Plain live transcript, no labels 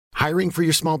Hiring for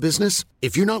your small business?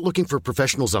 If you're not looking for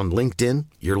professionals on LinkedIn,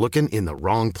 you're looking in the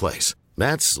wrong place.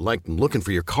 That's like looking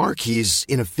for your car keys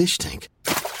in a fish tank.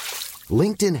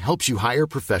 LinkedIn helps you hire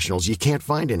professionals you can't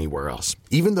find anywhere else,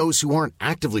 even those who aren't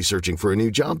actively searching for a new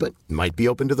job but might be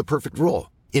open to the perfect role.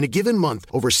 In a given month,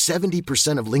 over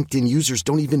 70% of LinkedIn users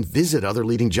don't even visit other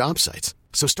leading job sites.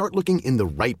 So start looking in the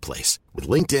right place. With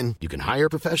LinkedIn, you can hire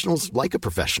professionals like a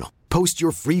professional. Post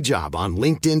your free job on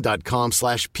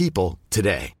linkedin.com/people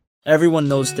today. Everyone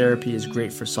knows therapy is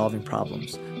great for solving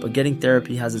problems, but getting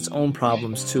therapy has its own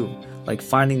problems too, like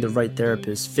finding the right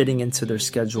therapist, fitting into their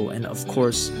schedule, and of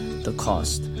course, the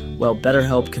cost. Well,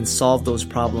 BetterHelp can solve those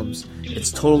problems. It's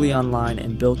totally online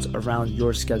and built around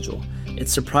your schedule.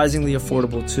 It's surprisingly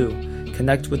affordable too.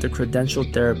 Connect with a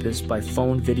credentialed therapist by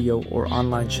phone, video, or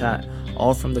online chat,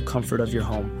 all from the comfort of your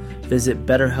home. Visit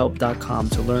BetterHelp.com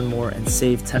to learn more and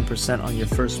save 10% on your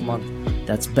first month.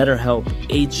 That's BetterHelp,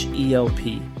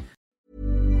 H-E-L-P.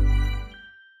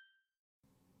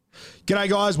 G'day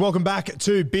guys, welcome back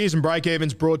to Beers and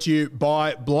Breakevens, brought to you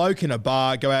by Bloke in a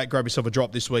Bar. Go out, grab yourself a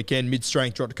drop this weekend.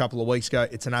 Mid-strength dropped a couple of weeks ago.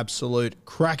 It's an absolute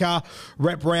cracker.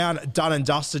 Rep round done and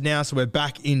dusted now, so we're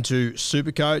back into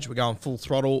Supercoach. We're going full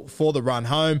throttle for the run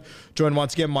home. Joined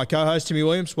once again by my co-host, Timmy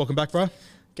Williams. Welcome back, bro.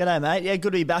 G'day, mate. Yeah,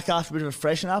 good to be back after a bit of a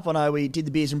freshen up. I know we did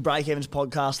the Beers and Breakevens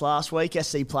podcast last week.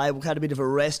 SC Playbook had a bit of a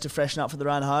rest to freshen up for the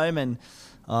run home, and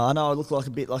I know I look like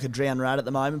a bit like a drowned rat at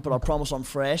the moment, but I promise I'm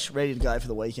fresh, ready to go for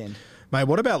the weekend. Mate,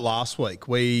 what about last week?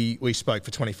 We spoke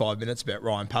for 25 minutes about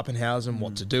Ryan Pappenhausen,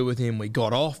 what to do with him. We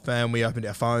got off and we opened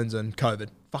our phones and COVID.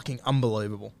 Fucking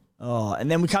unbelievable. Oh,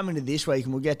 and then we come into this week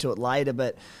and we'll get to it later,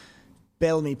 but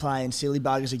Bellamy playing silly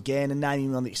buggers again and naming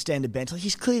him on the extended bench. Like,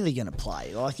 he's clearly going to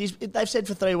play. Like, they've said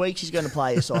for 3 weeks he's going to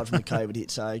play aside from the COVID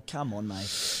hit. So, come on,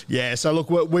 mate. Yeah, so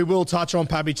look, we will touch on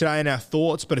Pappy today and our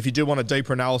thoughts, but if you do want a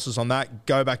deeper analysis on that,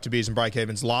 go back to Beers and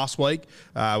Breakevens last week,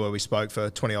 where we spoke for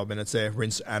 20-odd minutes there,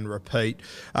 rinse and repeat.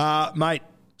 Mate,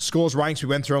 scores ranks, we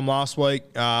went through them last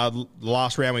week. The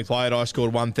last round we played, I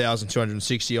scored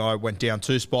 1,260. I went down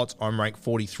 2 spots. I'm ranked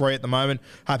 43 at the moment.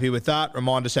 Happy with that.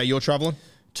 Remind us how you're travelling.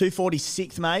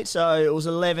 246th, mate. So it was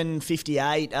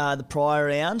 1158 the prior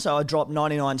round. So I dropped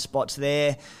 99 spots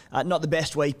there. Not the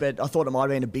best week, but I thought it might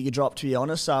have been a bigger drop, to be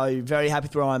honest. So very happy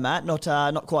with where I'm at.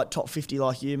 Not quite top 50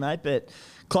 like you, mate, but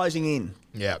closing in.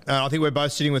 Yeah, and I think we're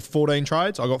both sitting with 14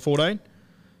 trades. I got 14.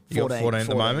 You got 14 at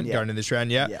the moment, going into this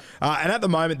round, yeah. And at the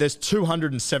moment, there's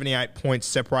 278 points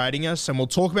separating us, and we'll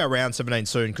talk about round 17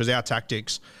 soon because our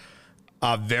tactics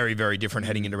are very, very different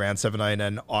heading into round 17.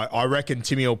 And I reckon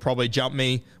Timmy will probably jump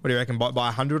me, what do you reckon, by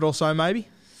 100 or so maybe?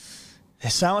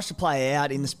 There's so much to play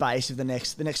out in the space of the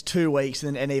next 2 weeks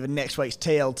and even next week's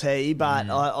TLT, but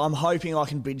I'm hoping I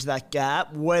can bridge that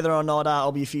gap. Whether or not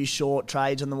I'll be a few short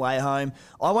trades on the way home,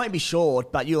 I won't be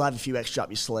short, but you'll have a few extra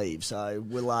up your sleeve. So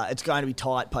it's going to be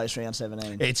tight post round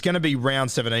 17. It's going to be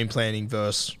round 17 planning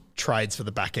versus trades for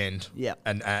the back end,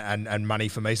 and money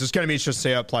for me. So it's going to be interesting to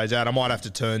see how it plays out. I might have to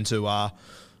turn to a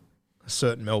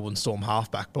certain Melbourne Storm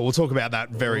halfback, but we'll talk about that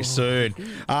very soon.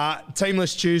 Team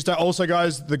list Tuesday. Also,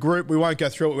 guys, the group, we won't go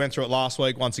through it. We went through it last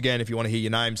week. Once again, if you want to hear your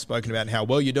name spoken about and how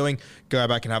well you're doing, go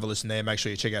back and have a listen there. Make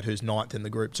sure you check out who's ninth in the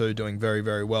group too, doing very,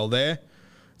 very well there.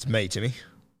 It's me, Timmy.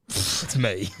 It's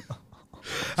me.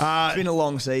 It's been a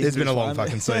long season. It's been a long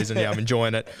fucking season. Yeah, I'm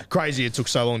enjoying it. Crazy it took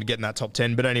so long to get in that top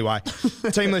 10. But anyway,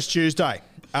 Team list Tuesday.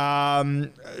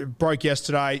 Broke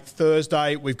yesterday.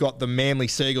 Thursday, we've got the Manly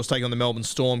Seagulls taking on the Melbourne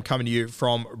Storm, coming to you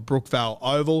from Brookvale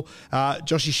Oval.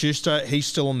 Joshy Schuster, he's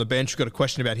still on the bench. We've got a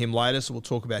question about him later, so we'll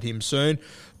talk about him soon.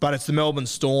 But it's the Melbourne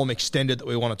Storm extended that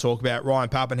we want to talk about. Ryan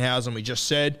Pappenhausen, we just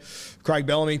said. Craig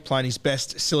Bellamy playing his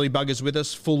best silly buggers with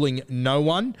us, fooling no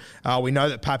one. We know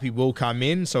that Pappy will come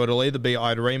in, so it'll either be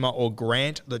Idarima or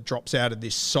Grant that drops out of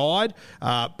this side.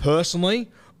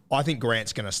 Personally, I think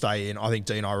Grant's going to stay in. I think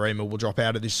Dean Irema will drop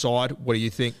out of this side. What do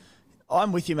you think?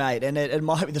 I'm with you, mate, and it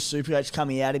might be the Supercoach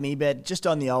coming out of me, but just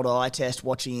on the old eye test,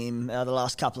 watching him the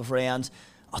last couple of rounds,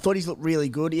 I thought he's looked really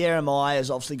good. Jeremiah has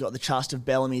obviously got the trust of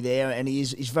Bellamy there, and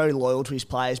he's very loyal to his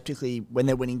players, particularly when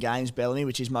they're winning games, Bellamy,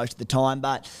 which is most of the time.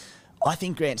 But I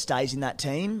think Grant stays in that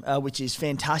team, which is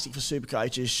fantastic for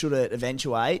Supercoaches should it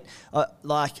eventuate.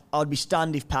 I'd be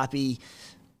stunned if Pappy,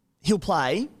 he'll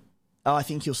play. I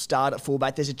think he'll start at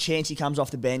fullback. There's a chance he comes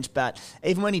off the bench, but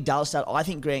even when he does start, I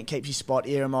think Grant keeps his spot.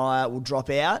 Jeremiah will drop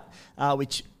out,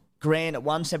 which Grant at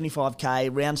 175k,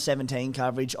 round 17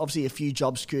 coverage. Obviously, a few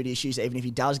job security issues, even if he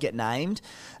does get named.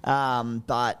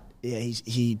 But yeah,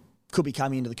 he could be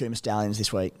coming into the Cooma Stallions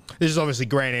this week. This is obviously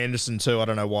Grant Anderson too. I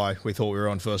don't know why we thought we were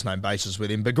on first name basis with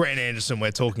him, but Grant Anderson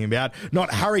we're talking about,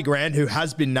 not Harry Grant, who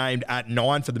has been named at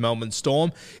 9 for the Melbourne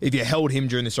Storm. If you held him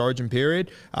during this Origin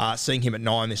period, seeing him at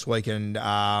 9 this week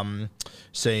and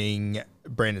seeing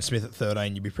Brandon Smith at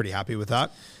 13, you'd be pretty happy with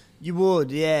that. You would,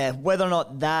 yeah. Whether or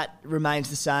not that remains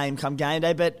the same come game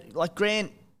day, but like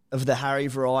Grant of the Harry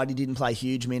variety didn't play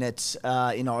huge minutes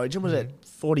in Origin. Was it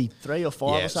 43 or 5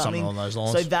 or something? Something along those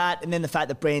lines. So that, and then the fact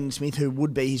that Brandon Smith, who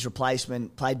would be his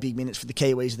replacement, played big minutes for the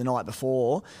Kiwis the night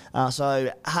before.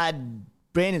 So had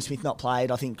Brandon Smith not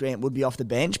played, I think Grant would be off the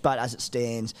bench. But as it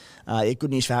stands,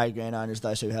 good news for Harry Grant owners,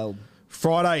 those who held.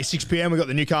 Friday, 6 p.m, we've got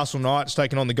the Newcastle Knights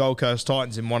taking on the Gold Coast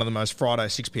Titans in one of the most Friday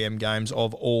 6 p.m. games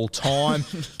of all time.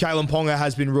 Kalen Ponga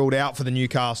has been ruled out for the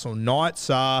Newcastle Knights.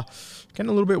 Getting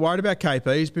a little bit worried about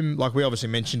KP. He's been, like we obviously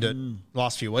mentioned it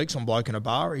last few weeks on Bloke in a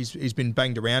Bar, he's been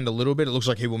banged around a little bit. It looks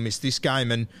like he will miss this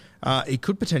game, and he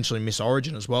could potentially miss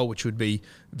Origin as well, which would be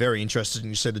very interesting.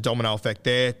 You see the domino effect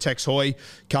there. Tex Hoy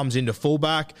comes into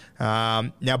fullback.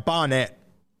 Now, Barnett,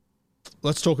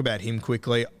 let's talk about him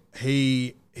quickly.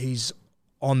 He's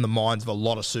on the minds of a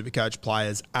lot of Supercoach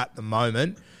players at the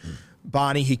moment.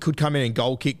 Barney, he could come in and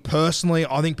goal kick. Personally,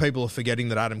 I think people are forgetting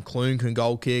that Adam Clune can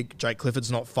goal kick. Jake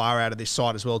Clifford's not far out of this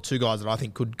side as well. Two guys that I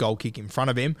think could goal kick in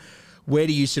front of him. Where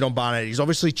do you sit on Barnett? He's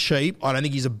obviously cheap. I don't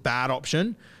think he's a bad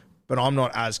option, but I'm not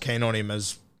as keen on him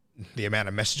as the amount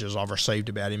of messages I've received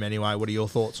about him anyway. What are your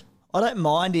thoughts? I don't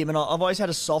mind him, and I've always had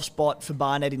a soft spot for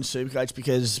Barnett in Supercoach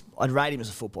because I'd rate him as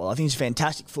a footballer. I think he's a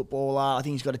fantastic footballer. I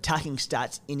think he's got attacking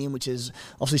stats in him, which is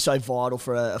obviously so vital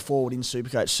for a forward in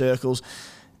Supercoach circles.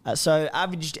 So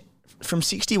averaged from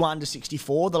 61 to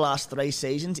 64 the last 3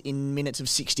 seasons in minutes of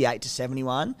 68 to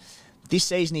 71. This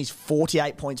season he's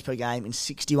 48 points per game in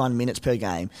 61 minutes per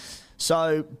game.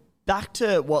 So back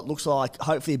to what looks like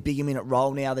hopefully a bigger minute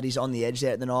role now that he's on the edge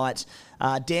there at the Knights.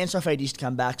 Dan Saifidi used to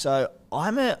come back, so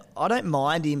I don't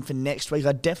mind him for next week.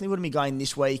 I definitely wouldn't be going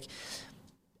this week.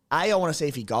 I want to see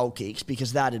if he goal kicks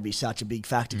because that'd be such a big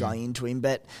factor going into him.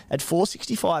 But at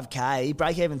 465k,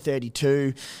 break even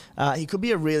 32, he could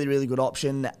be a really, really good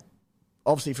option,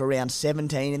 obviously for around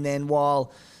 17. And then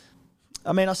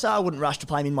I say I wouldn't rush to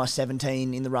play him in my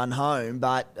 17 in the run home,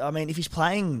 but if he's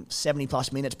playing 70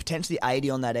 plus minutes, potentially 80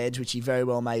 on that edge, which he very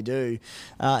well may do,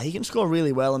 he can score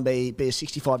really well and be a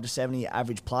 65 to 70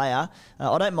 average player.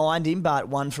 I don't mind him, but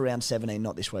one for around 17,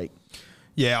 not this week.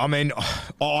 Yeah,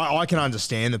 I can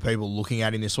understand the people looking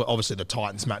at him this way. Obviously, the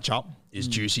Titans matchup is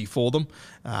juicy for them.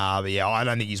 But yeah, I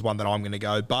don't think he's one that I'm going to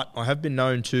go. But I have been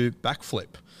known to backflip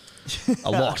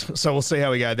a lot. So we'll see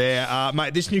how we go there.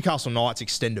 Mate, this Newcastle Knights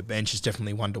extended bench is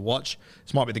definitely one to watch.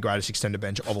 This might be the greatest extended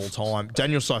bench of all time.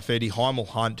 Daniel Saifidi, Hymel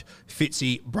Hunt,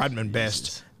 Fitzy, Bradman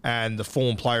Best, and the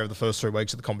form player of the first 3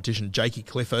 weeks of the competition, Jakey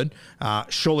Clifford.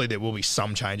 Surely there will be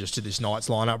some changes to this Knights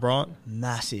lineup, right?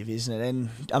 Massive, isn't it?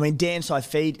 And Dan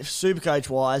Saifidi,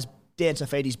 Supercoach-wise, Dan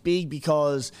Saifidi's big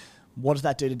because what does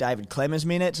that do to David Clemmer's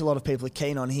minutes? A lot of people are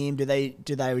keen on him. Do they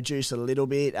reduce it a little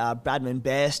bit? Bradman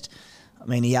Best,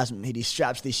 he hasn't hit his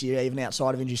straps this year, even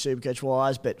outside of injury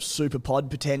Supercoach-wise, but super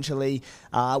pod potentially.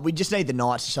 We just need the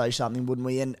Knights to show something, wouldn't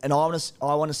we? And I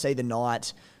want to see the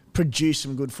Knights produce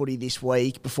some good footy this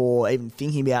week before even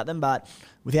thinking about them. But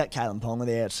without Kalen Ponga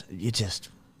there,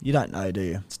 you don't know, do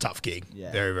you? It's a tough gig.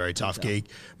 Yeah, very, very tough gig.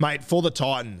 Mate, for the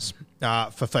Titans,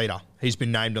 Fafita, he's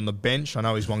been named on the bench. I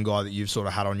know he's one guy that you've sort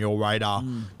of had on your radar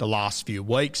the last few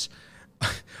weeks.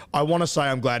 I want to say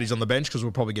I'm glad he's on the bench because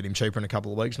we'll probably get him cheaper in a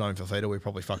couple of weeks. Knowing Fafita, we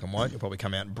probably fucking won't. He'll probably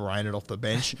come out and brain it off the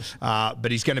bench.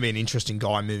 But he's going to be an interesting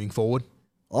guy moving forward.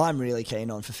 I'm really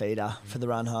keen on Fafita for the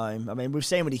run home. We've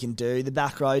seen what he can do. The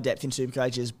back row depth in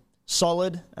Supercoach is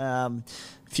solid. A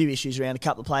few issues around a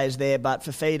couple of players there, but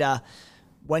Fafita,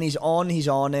 when he's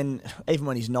on, and even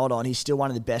when he's not on, he's still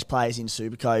one of the best players in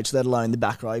Supercoach, let alone the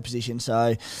back row position.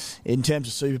 So in terms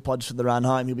of super pods for the run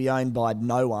home, he'll be owned by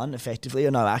no one, effectively,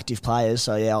 or no active players.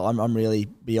 So yeah, I'm really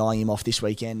be eyeing him off this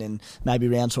weekend and maybe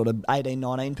around sort of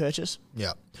 18-19 purchase.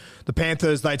 Yeah. The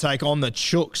Panthers, they take on the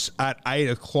Chooks at 8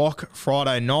 o'clock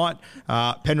Friday night.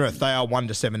 Penrith, they are 1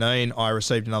 to 17. I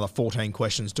received another 14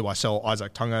 questions. Do I sell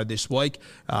Isaac Tungo this week?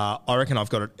 I reckon I've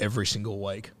got it every single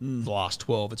week. The last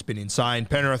 12. It's been insane.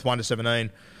 Penrith, 1 to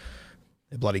 17.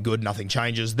 They're bloody good. Nothing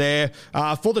changes there.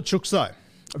 For the Chooks, though,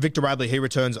 Victor Radley, he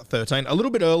returns at 13. A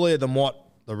little bit earlier than what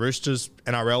the Roosters,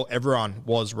 NRL, everyone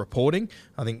was reporting.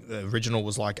 I think the original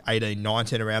was like 18,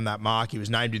 19 around that mark. He was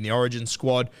named in the Origin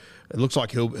squad. It looks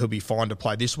like he'll be fine to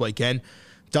play this weekend.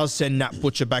 Does send Nat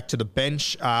Butcher back to the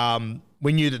bench.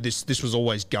 we knew that this was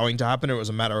always going to happen. It was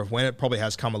a matter of when. It probably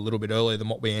has come a little bit earlier than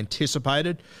what we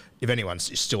anticipated. If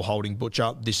anyone's still holding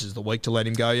Butcher, this is the week to let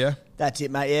him go, yeah? That's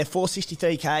it, mate. Yeah,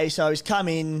 463K. So he's come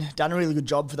in, done a really good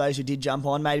job for those who did jump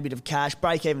on, made a bit of cash,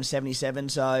 break even 77.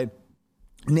 So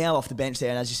now off the bench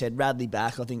there, and as you said, Radley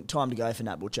back. I think time to go for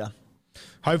Nat Butcher.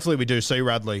 Hopefully we do see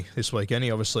Radley this weekend.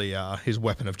 He obviously, his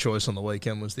weapon of choice on the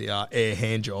weekend was the air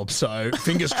hand job. So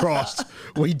fingers crossed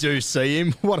we do see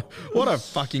him. What a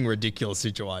fucking ridiculous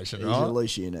situation, right? He's a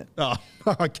loose unit. Oh,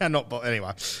 I cannot. But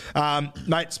anyway,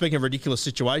 mate, speaking of ridiculous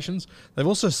situations, they've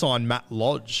also signed Matt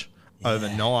Lodge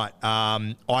overnight.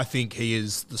 I think he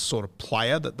is the sort of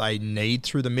player that they need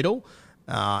through the middle.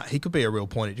 He could be a real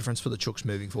point of difference for the Chooks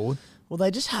moving forward. Well,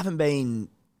 they just haven't been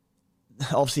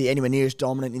obviously anywhere near as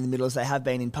dominant in the middle as they have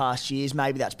been in past years.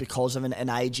 Maybe that's because of an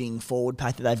ageing forward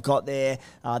pack that they've got there.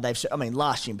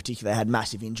 Last year in particular, they had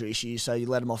massive injury issues, so you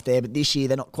let them off there. But this year,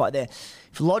 they're not quite there.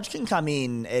 If Lodge can come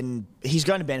in, and he's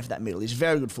going to benefit that middle. He's a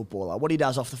very good footballer. What he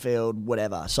does off the field,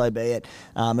 whatever, so be it.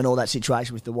 And all that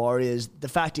situation with the Warriors. The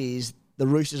fact is, the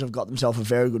Roosters have got themselves a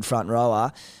very good front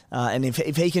rower, and if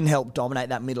he can help dominate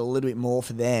that middle a little bit more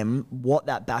for them, what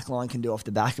that back line can do off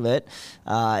the back of it,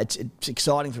 it's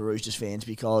exciting for Roosters fans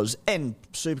and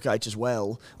Supercoach as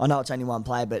well. I know it's only one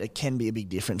player, but it can be a big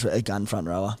difference for a gun front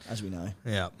rower, as we know.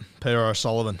 Yeah, Peter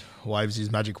O'Sullivan waves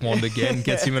his magic wand again,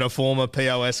 gets him in a former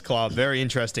POS club. Very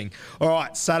interesting. All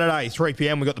right, Saturday, 3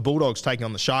 p.m, we've got the Bulldogs taking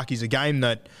on the Sharkies, a game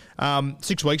that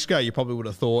 6 weeks ago you probably would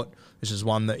have thought this is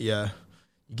one that you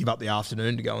give up the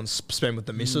afternoon to go and spend with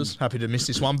the missus. Happy to miss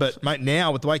this one. But, mate,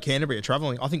 now with the way Canterbury are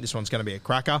travelling, I think this one's going to be a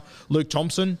cracker. Luke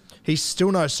Thompson, he's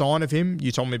still no sign of him.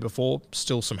 You told me before,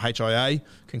 still some HIA,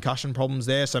 concussion problems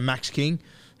there. So Max King,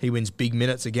 he wins big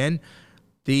minutes again.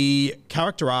 The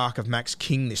character arc of Max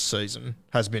King this season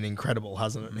has been incredible,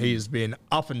 hasn't it? He has been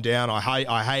up and down. I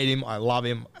hate him. I love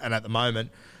him. And at the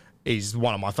moment, he's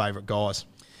one of my favourite guys.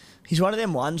 He's one of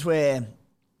them ones where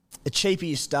a cheapie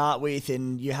you start with,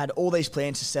 and you had all these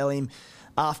plans to sell him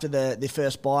after the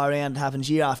first buy round. It happens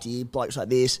year after year, blokes like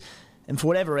this. And for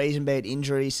whatever reason, be it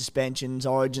injuries, suspensions,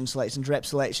 origin selections, rep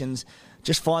selections,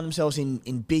 just find themselves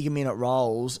in bigger minute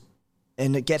roles,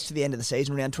 and it gets to the end of the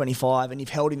season, around 25, and you've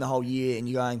held him the whole year, and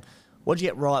you're going, what'd you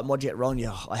get right and what'd you get wrong?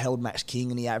 I held Max King,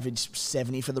 and he averaged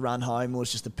 70 for the run home. It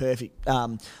was just the perfect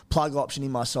plug option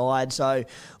in my side. So,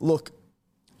 look,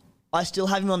 I still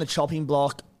have him on the chopping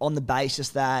block on the basis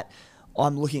that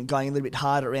I'm looking at going a little bit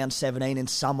hard at round 17 and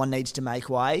someone needs to make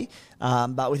way.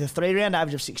 But with a 3-round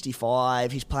average of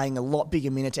 65, he's playing a lot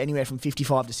bigger minutes, anywhere from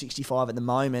 55 to 65 at the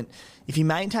moment. If he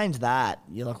maintains that,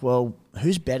 you're like, well,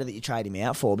 who's better that you trade him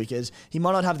out for? Because he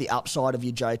might not have the upside of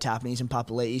your Joe Tapneys and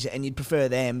Papali'is, and you'd prefer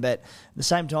them, but at the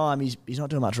same time, he's not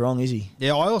doing much wrong, is he?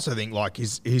 Yeah, I also think like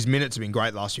his minutes have been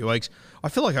great the last few weeks. I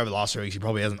feel like over the last few weeks, he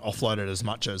probably hasn't offloaded as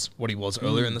much as what he was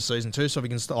earlier in the season too. So if he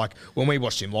can like when we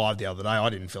watched him live the other day, I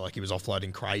didn't feel like he was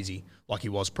offloading crazy like he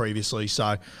was previously.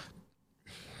 So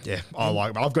yeah,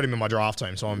 I've got him in my draft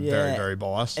team, so I'm very, very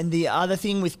biased. And the other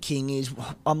thing with King is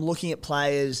I'm looking at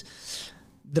players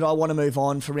that I want to move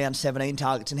on for round 17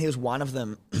 targets, and he was one of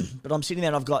them. But I'm sitting there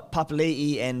and I've got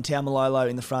Papali'i and Taumalolo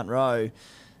in the front row,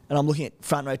 and I'm looking at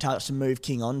front row targets to move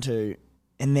King onto,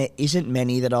 and there isn't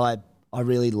many that I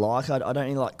really like. I don't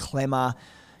really like Clemmer.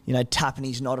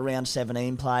 Tapney's not a round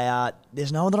 17 player.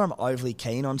 There's no one that I'm overly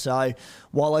keen on. So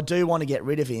while I do want to get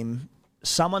rid of him,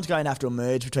 someone's going to have to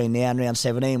emerge between now and round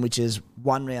 17, which is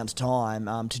 1 round's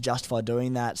time, to justify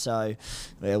doing that. So,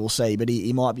 yeah, we'll see. But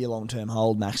he might be a long-term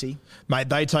hold, Maxi. Mate,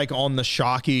 they take on the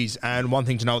Sharkies. And one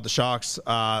thing to know with the Sharks,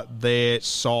 their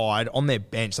side, on their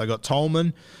bench, they got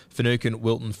Tolman, Finucane,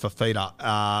 Wilton, Fafita.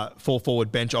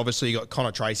 4-forward bench, obviously, you got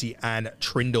Connor Tracy and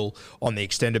Trindle on the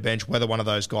extended bench. Whether one of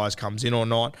those guys comes in or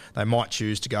not, they might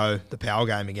choose to go the power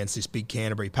game against this big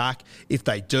Canterbury pack. If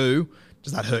they do,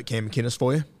 does that hurt Cam McInnes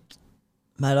for you?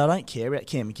 Mate, I don't care about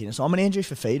Cam McInnes. I'm an Andrew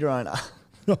Fafita owner.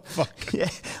 Oh, fuck. Yeah,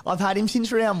 I've had him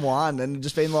since round 1 and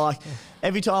just been like,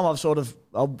 every time I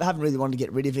haven't really wanted to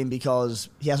get rid of him because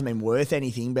he hasn't been worth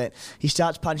anything, but he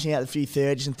starts punching out a few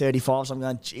 30s and 35s, so I'm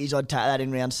going, geez, I'd take that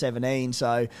in round 17.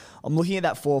 So I'm looking at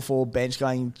that 4-4 bench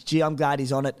going, gee, I'm glad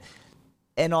he's on it.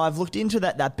 And I've looked into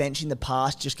that bench in the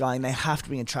past, just going, they have to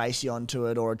bring a Tracy onto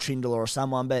it or a Trindle or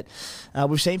someone. But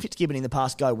we've seen Fitzgibbon in the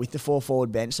past go with the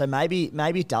 4-forward bench, so maybe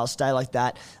it does stay like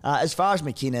that. As far as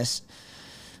McInnes,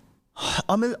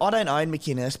 I don't own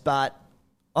McInnes, but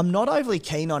I'm not overly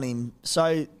keen on him.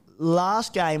 So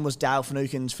last game was Dale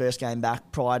Finucane's first game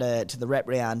back prior to the rep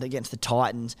round against the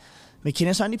Titans.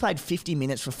 McInnes only played 50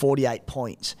 minutes for 48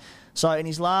 points. So in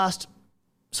his last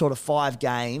sort of 5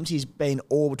 games, he's been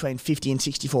all between 50 and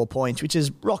 64 points, which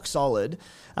is rock solid.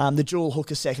 The dual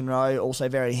hooker second row, also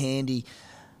very handy.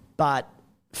 But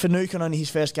Finucane on his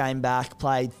first game back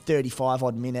played 35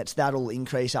 odd minutes. That'll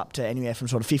increase up to anywhere from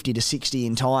sort of 50 to 60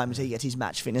 in time as he gets his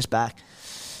match fitness back.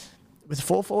 With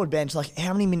the 4-forward bench, like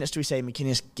how many minutes do we see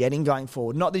McInnes getting going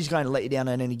forward? Not that he's going to let you down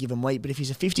on any given week, but if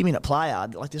he's a 50-minute player,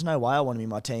 like there's no way I want him in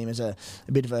my team as a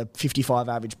bit of a 55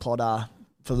 average plotter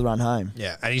for the run home.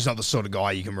 Yeah, and he's not the sort of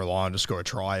guy you can rely on to score a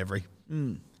try every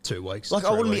 2 weeks. Like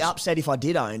I wouldn't be upset if I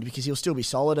did own because he'll still be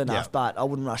solid enough, but I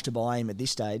wouldn't rush to buy him at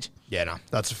this stage. Yeah, no,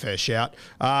 that's a fair shout.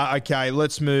 Okay,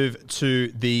 let's move to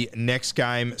the next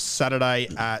game, Saturday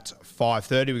at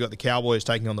 5:30. We've got the Cowboys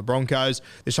taking on the Broncos.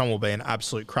 This one will be an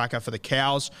absolute cracker for the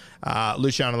Cows.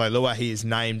 Luciano Leilua, he is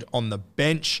named on the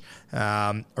bench.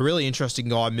 A really interesting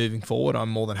guy moving forward. I'm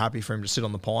more than happy for him to sit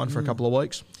on the pine for a couple of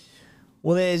weeks.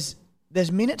 Well,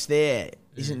 there's minutes there,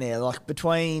 isn't there? Like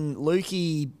between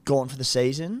Lukey gone for the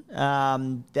season,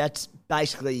 that's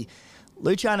basically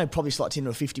Luciano probably slots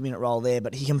into a 50-minute role there,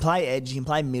 but he can play edge, he can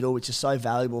play middle, which is so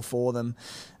valuable for them.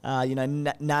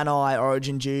 Nanai,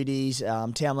 Origin duties,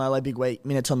 Taumalo, big week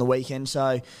minutes on the weekend.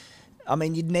 So, I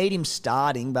mean, you'd need him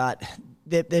starting, but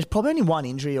there's probably only one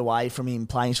injury away from him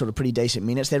playing sort of pretty decent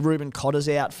minutes. Then Ruben Cotter's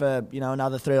out for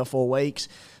another 3 or 4 weeks,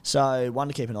 so one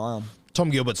to keep an eye on. Tom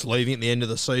Gilbert's leaving at the end of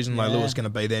the season. Leilua's going to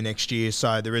be there next year,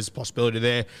 so there is a possibility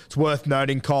there. It's worth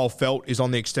noting Kyle Felt is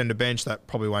on the extended bench. That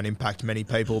probably won't impact many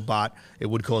people, but it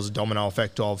would cause a domino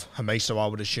effect of Hamiso, I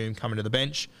would assume, coming to the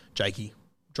bench. Jakey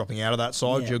dropping out of that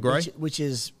side. Do you agree? Which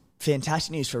is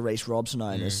fantastic news for Reece Robson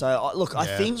owners. So, look, I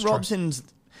think Robson's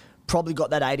probably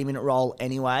got that 80-minute role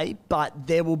anyway, but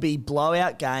there will be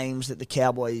blowout games that the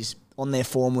Cowboys on their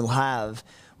form will have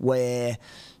where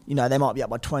they might be up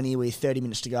by 20 with 30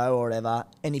 minutes to go or whatever.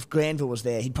 And if Granville was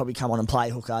there, he'd probably come on and play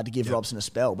hooker to give Robson a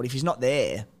spell. But if he's not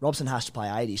there, Robson has to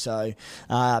play 80. So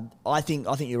I think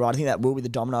you're right. I think that will be the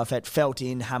domino effect. Felt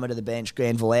in, Hammer to the bench,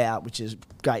 Granville out, which is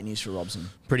great news for Robson.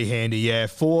 Pretty handy, yeah.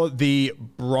 For the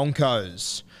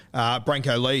Broncos,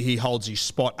 Branko Lee, he holds his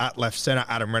spot at left centre.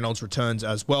 Adam Reynolds returns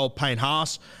as well. Payne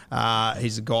Haas,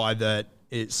 he's a guy that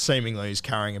seemingly is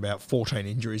carrying about 14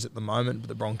 injuries at the moment, but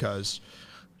the Broncos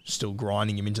still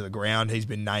grinding him into the ground. He's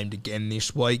been named again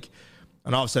this week.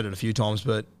 And I've said it a few times,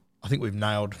 but I think we've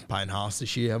nailed Payne Haas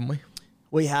this year, haven't we?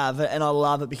 We have, and I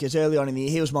love it because early on in the year,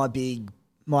 he was my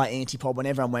antipod when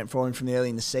everyone went for him from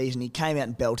early in the season. He came out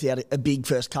and belted out a big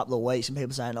first couple of weeks, and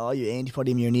people saying, oh, you antipod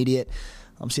him, you're an idiot.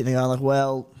 I'm sitting there going like,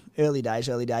 well, early days.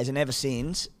 And ever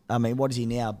since, I mean, what is he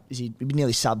now? Is he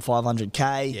nearly sub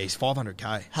 500K? Yeah, he's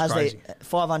 500K. Has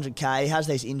 500K, has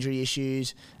these injury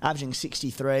issues, averaging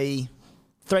 63,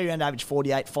 3-round average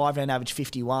 48, 5-round average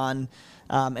 51.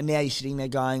 And now you're sitting there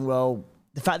going, well,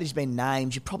 the fact that he's been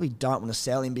named, you probably don't want to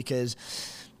sell him because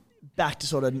back to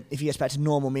sort of, if he gets back to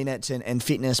normal minutes and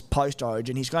fitness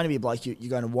post-Origin, he's going to be a bloke you're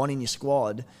going to want in your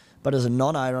squad. But as a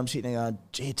non-owner, I'm sitting there going,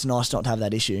 gee, it's nice not to have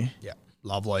that issue. Yeah.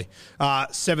 Lovely.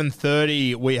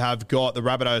 7:30, we have got the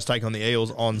Rabbitohs take on the Eels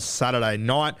on Saturday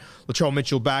night. Latrell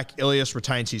Mitchell back. Ilias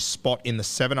retains his spot in the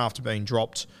 7 after being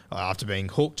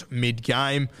hooked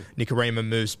mid-game. Nikorima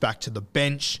moves back to the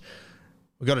bench.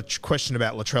 We've got a question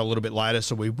about Latrell a little bit later,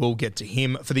 so we will get to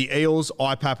him. For the Eels,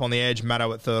 IPAP on the edge,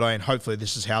 Matto at 13. Hopefully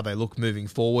this is how they look moving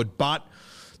forward, but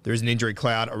there is an injury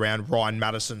cloud around Ryan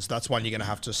Madison, so that's one you're going to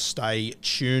have to stay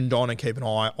tuned on and keep an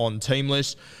eye on team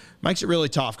list. Makes it really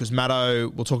tough because Matto,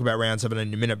 we'll talk about round 7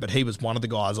 in a minute, but he was one of the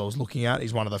guys I was looking at.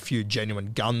 He's one of the few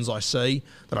genuine guns I see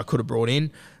that I could have brought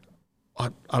in. I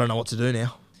don't know what to do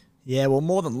now. Yeah, well,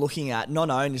 more than looking at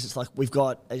non-owners, it's like we've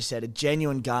got, as you said, a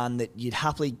genuine gun that you'd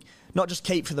happily not just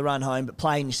keep for the run home, but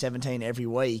play in your 17 every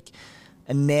week.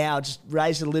 And now just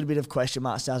raised a little bit of question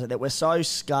marks, does it, that we're so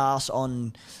scarce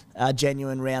on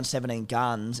genuine round 17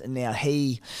 guns, and now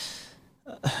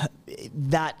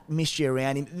that mystery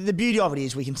around him. The beauty of it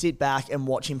is we can sit back and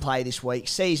watch him play this week,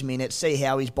 see his minutes, see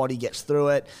how his body gets through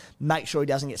it, make sure he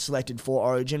doesn't get selected for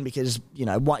Origin because,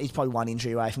 he's probably one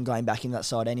injury away from going back in that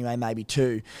side anyway, maybe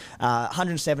 2.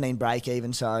 117 break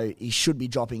even, so he should be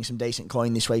dropping some decent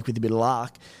coin this week with a bit of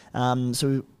luck.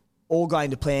 So all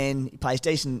going to plan. He plays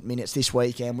decent minutes this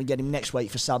week and we get him next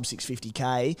week for sub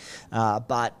 650K.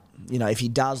 But if he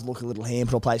does look a little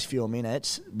hampered or plays fewer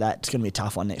minutes, that's going to be a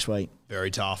tough one next week. Very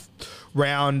tough.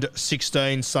 Round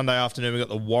 16, Sunday afternoon, we've got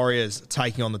the Warriors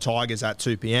taking on the Tigers at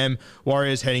 2 p.m.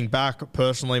 Warriors heading back.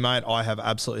 Personally, mate, I have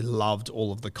absolutely loved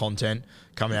all of the content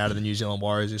coming out of the New Zealand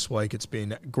Warriors this week. It's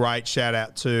been great. Shout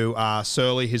out to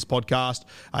Surly, his podcast.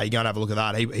 You go and have a look at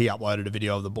that. He uploaded a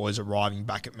video of the boys arriving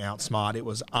back at Mount Smart. It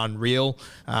was unreal.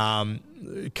 A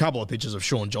couple of pictures of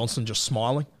Sean Johnson just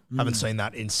smiling Haven't seen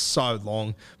that in so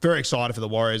long. Very excited for the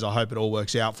Warriors. I hope it all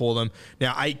works out for them.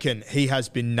 Now, Aitken, he has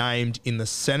been named in the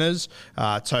centres.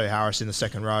 Tohu Harris in the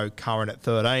second row, Curran at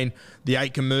 13. The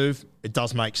Aitken move, it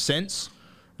does make sense.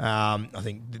 I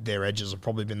think their edges have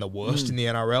probably been the worst in the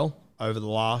NRL over the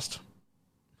last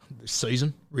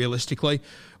season, realistically.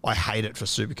 I hate it for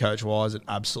Supercoach-wise. It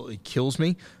absolutely kills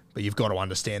me. But you've got to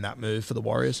understand that move for the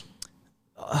Warriors.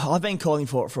 I've been calling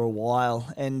for it for a while,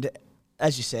 and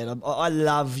as you said, I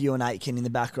love Ewan Aitken in the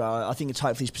back row. I think it's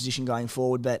hopefully his position going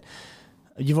forward, but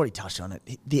you've already touched on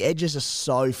it. The edges are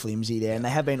so flimsy there, and they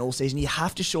have been all season. You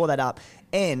have to shore that up,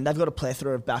 and they've got a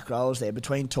plethora of back rows there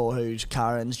between Tohu's,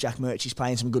 Curran's, Jack Murchie's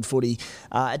playing some good footy.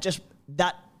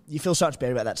 You feel so much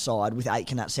better about that side with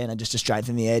Aitken at centre just to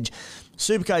strengthen the edge.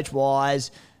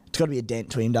 Supercoach-wise, it's got to be a dent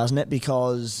to him, doesn't it?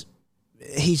 Because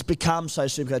he's become so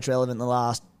Supercoach relevant in the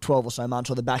last 12 or so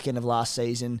months, or the back end of last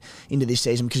season into this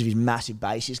season, because of his massive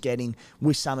base he's getting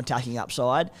with some attacking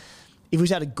upside. If he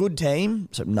was at a good team,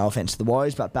 so no offence to the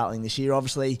Warriors, but battling this year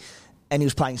obviously, and he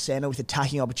was playing centre with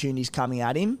attacking opportunities coming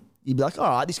at him, you'd be like, all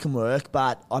right, this can work,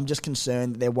 but I'm just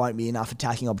concerned that there won't be enough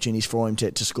attacking opportunities for him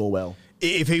to score well.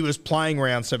 If he was playing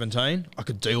round 17, I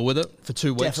could deal with it for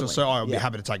 2 weeks Definitely. or so. I would be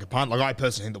happy to take a punt. Like, I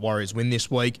personally think the Warriors win this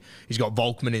week. He's got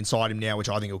Volkman inside him now, which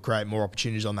I think will create more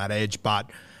opportunities on that edge. But,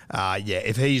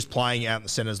 if he's playing out in the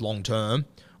centres long term,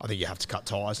 I think you have to cut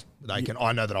ties.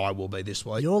 I know that I will be this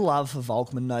week. Your love for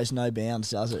Volkman knows no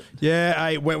bounds, does it? Yeah,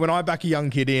 hey, when I back a young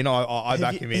kid in, I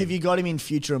back him in. Have you got him in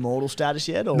future immortal status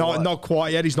yet? Or No, not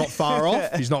quite yet. He's not far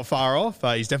off. He's not far off.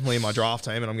 He's definitely in my draft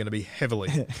team, and I'm going to be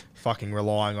heavily fucking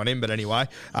relying on him. But anyway,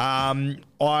 now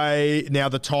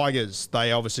the Tigers,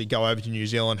 they obviously go over to New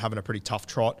Zealand, having a pretty tough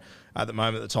trot. At the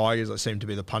moment, the Tigers, they seem to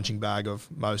be the punching bag of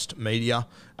most media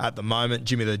at the moment.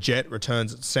 Jimmy the Jet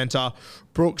returns at centre.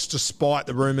 Brooks, despite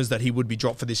the rumours that he would be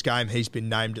dropped for this game, he's been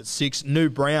named at 6. New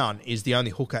Brown is the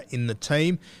only hooker in the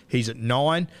team. He's at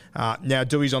 9. Now,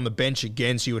 Dewey's on the bench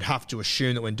again, so you would have to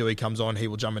assume that when Dewey comes on, he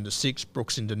will jump into 6,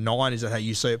 Brooks into 9. Is that how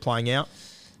you see it playing out?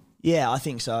 Yeah, I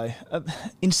think so.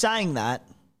 In saying that,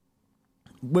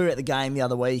 we were at the game the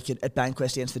other week at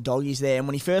Bankwest against the Doggies there, and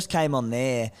when he first came on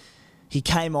there, he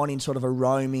came on in sort of a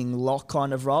roaming lock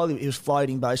kind of role. He was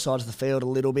floating both sides of the field a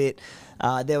little bit.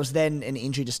 There was then an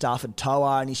injury to Stafford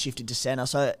Toa, and he shifted to centre.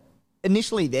 So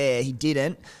initially there, he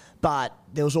didn't, but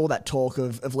there was all that talk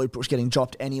of Luke Brooks getting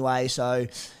dropped anyway. So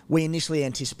we initially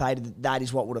anticipated that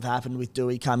is what would have happened with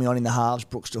Dewey coming on in the halves,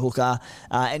 Brooks to hooker.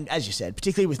 And as you said,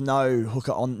 particularly with no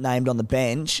hooker named on the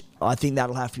bench, I think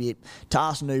that'll have to be it. To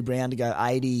ask New Brown to go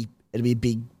 80, it'll be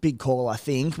a big call, I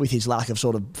think, with his lack of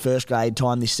sort of first grade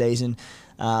time this season.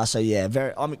 I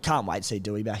can't wait to see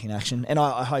Dewey back in action, and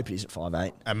I hope it is at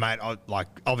 5'8". And mate,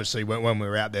 obviously when we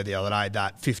were out there the other day,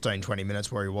 that 15-20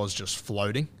 minutes where he was just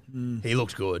floating, he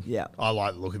looked good. Yeah, I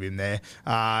like the look of him there.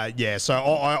 So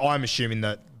I'm assuming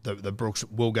that the Brooks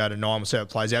will go to 9. We'll see how it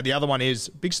plays out. The other one is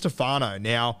Big Stefano.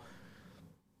 Now,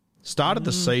 started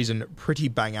the season pretty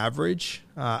bang average.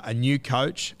 A new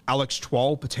coach, Alex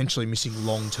Twoll, potentially missing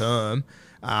long term.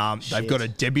 They've got a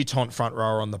debutant front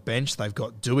rower on the bench. They've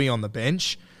got Dewey on the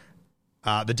bench.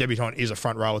 The debutant is a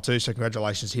front rower too, so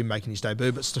congratulations to him making his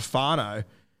debut. But Stefano,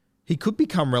 he could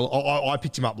become I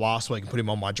picked him up last week and put him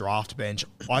on my draft bench.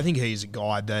 I think he's a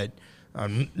guy that,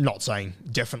 I'm not saying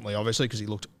definitely, obviously, because he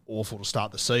looked awful to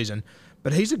start the season,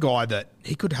 but he's a guy that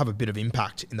he could have a bit of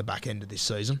impact in the back end of this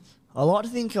season. I like to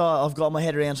think I've got my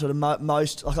head around sort of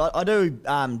most. Like I do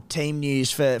team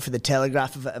news for the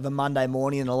Telegraph of a Monday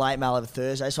morning and a late mail of a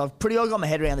Thursday, so I've pretty well got my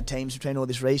head around the teams between all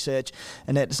this research,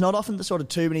 and it's not often the sort of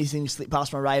too many things slip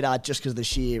past my radar just because of the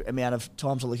sheer amount of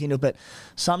times I look into it. But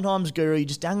sometimes, Guru, you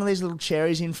just dangle these little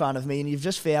cherries in front of me, and you've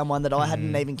just found one that I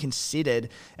hadn't even considered.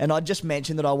 And I just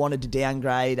mentioned that I wanted to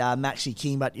downgrade Maxi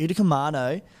King, but Utica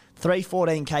Mano,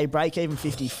 314k, break even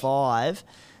 55.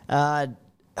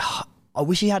 I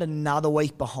wish he had another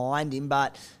week behind him,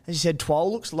 but as you said,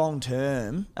 Twoll looks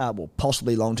long-term,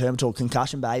 possibly long-term, it's all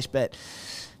concussion-based, but,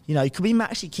 you could be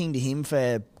Maxi King to him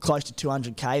for close to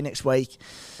 200k next week.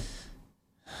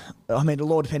 I mean,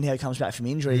 it'll all depend how he comes back from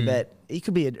injury, but he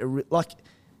could be,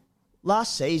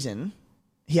 last season,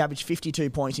 he averaged 52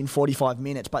 points in 45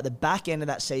 minutes, but the back end of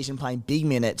that season playing big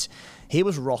minutes, he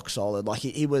was rock solid. Like,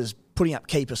 he was putting up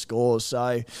keeper scores,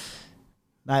 so...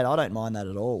 Mate, I don't mind that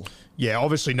at all. Yeah,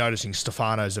 obviously noticing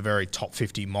Stefano's a very top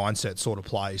 50 mindset sort of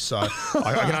play, so I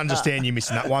can understand you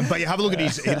missing that one. But you have a look at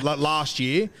his last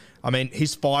year. I mean,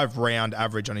 his 5-round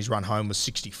average on his run home was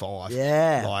 65.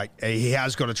 Yeah. Like, he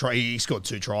has got a try. He scored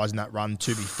 2 tries in that run,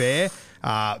 to be fair.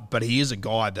 But he is a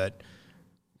guy that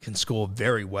can score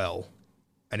very well.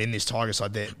 And in this Tiger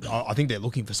side, I think they're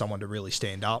looking for someone to really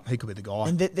stand up. He could be the guy.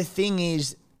 And the thing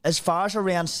is, as far as a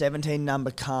round 17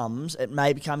 number comes, it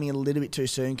may be coming a little bit too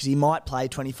soon because he might play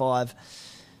 25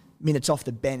 minutes off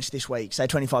the bench this week, say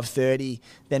 25, 30.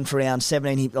 Then for round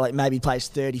 17, he maybe plays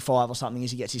 35 or something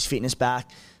as he gets his fitness back,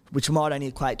 which might only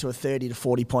equate to a 30 to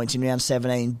 40 points in round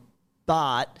 17.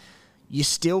 But you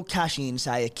still cash in,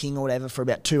 say, a King or whatever for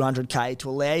about 200K to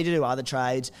allow you to do other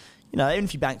trades. You know, even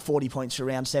if you bank 40 points for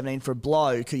round 17 for a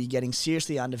bloke who you're getting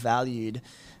seriously undervalued,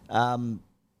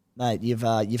 mate,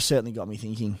 you've certainly got me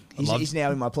thinking. He's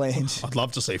now in my plans. I'd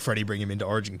love to see Freddie bring him into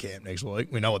Origin camp next week.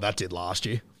 We know what that did last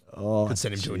year. Could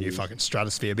send him to a new fucking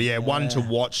stratosphere. But yeah, one to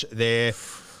watch there.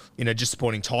 You know, just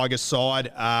supporting Tigers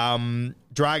side.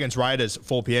 Dragons, Raiders,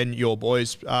 4 p.m. Your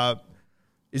boys.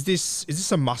 Is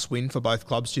this a must win for both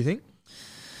clubs? Do you think?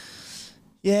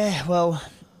 Yeah, well,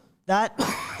 that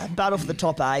battle for the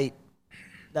top 8,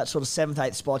 that sort of 7th,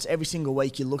 8th spots. Every single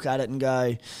week you look at it and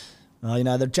go, oh, you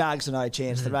know, the Jags are no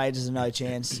chance, the Raiders are no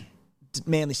chance.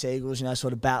 Manly Seagulls, you know,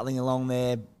 sort of battling along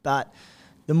there, but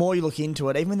the more you look into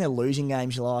it, even when they're losing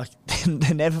games, you're like,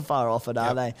 they're never far off it,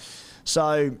 are they?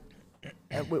 So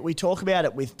we talk about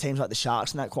it with teams like the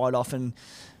Sharks and that quite often.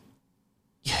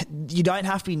 You don't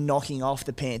have to be knocking off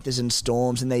the Panthers and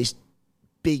Storms and these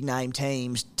big name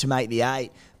teams to make the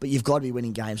 8, but you've got to be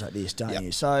winning games like this, don't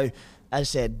you? So, as I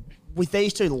said, with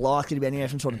these two likely to be anywhere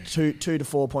from sort of 2 to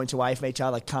 4 points away from each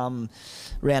other come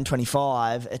round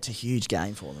 25, it's a huge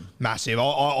game for them. Massive.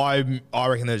 I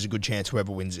reckon there's a good chance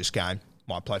whoever wins this game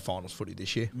might play finals footy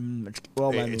this year.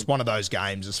 It's one of those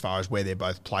games as far as where they're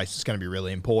both placed. It's going to be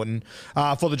really important.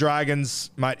 For the Dragons,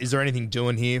 mate, is there anything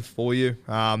doing here for you?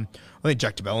 I think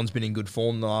Jack DeBellin's been in good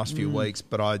form the last few weeks,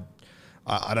 but I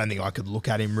don't think I could look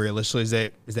at him realistically.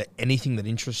 Is there anything that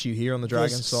interests you here on the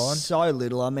Dragons side? So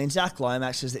little. I mean, Zach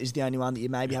Lomax is the only one that you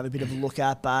maybe have a bit of a look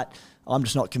at, but I'm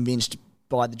just not convinced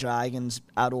by the Dragons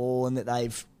at all and that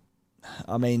they've...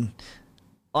 I mean...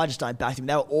 I just don't back them.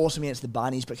 They were awesome against the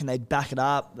Bunnies, but can they back it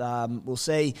up? We'll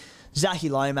see. Zachy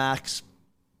Lomax,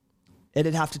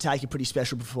 it'd have to take a pretty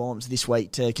special performance this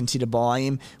week to consider buying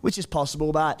him, which is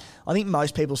possible, but I think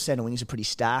most people's centre wings are pretty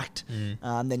stacked.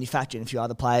 Then you factor in a few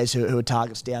other players who are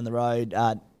targets down the road.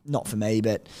 Not for me,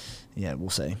 but yeah, we'll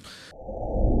see.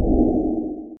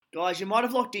 Guys, you might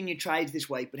have locked in your trades this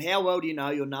week, but how well do you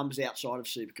know your numbers outside of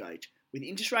Supercoach? With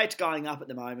interest rates going up at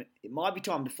the moment, it might be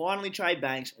time to finally trade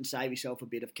banks and save yourself a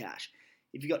bit of cash.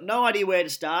 If you've got no idea where to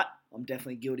start, I'm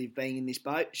definitely guilty of being in this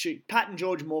boat. Shoot Pat and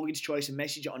George Mortgage Choice a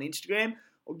message on Instagram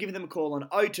or give them a call on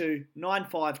 02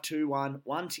 9521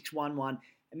 1611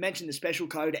 and mention the special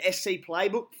code SC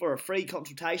Playbook for a free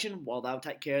consultation while they'll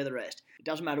take care of the rest. It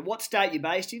doesn't matter what state you're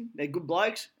based in, they're good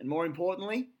blokes, and more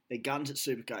importantly, they're guns at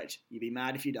Supercoach. You'd be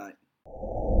mad if you don't.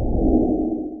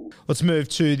 Let's move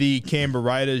to the Canberra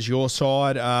Raiders, your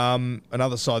side.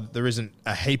 Another side that there isn't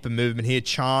a heap of movement here.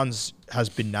 Chance has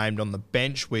been named on the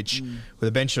bench, which with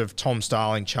a bench of Tom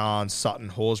Starling, Chance, Sutton,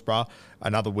 Horsburgh,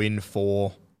 another win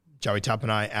for Joey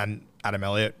Tapine and Adam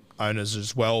Elliott, owners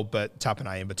as well, but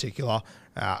Tapine in particular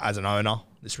as an owner.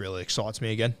 This really excites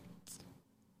me again.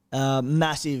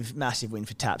 Massive win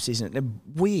for Taps, isn't it? A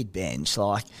weird bench,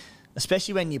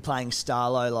 especially when you're playing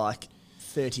Starlo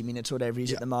 30 minutes or whatever he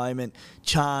is at the moment.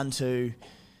 Chance, who,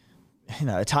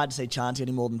 it's hard to see Chance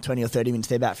getting more than 20 or 30 minutes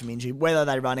there back from injury. Whether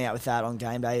they run out with that on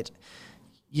game day,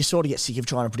 you sort of get sick of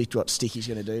trying to predict what Sticky's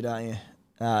going to do, don't you?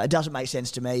 It doesn't make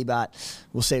sense to me, but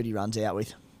we'll see what he runs out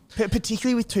with.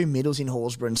 Particularly with two middles in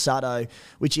Horsburgh and Sutto,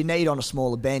 which you need on a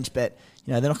smaller bench, but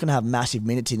they're not going to have massive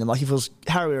minutes in them. Like if it was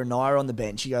Harry or Nair on the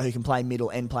bench, you go who can play middle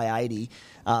and play 80.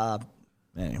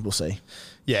 We'll see.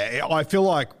 Yeah, I feel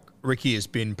like Ricky has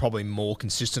been probably more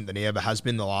consistent than he ever has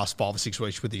been the last 5 or 6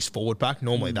 weeks with his forward pack.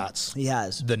 Normally that's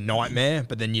the nightmare,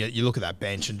 but then you look at that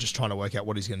bench and just trying to work out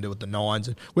what he's going to do with the nines.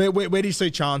 And where do you see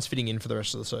Chance fitting in for the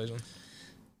rest of the season?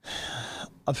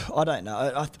 I don't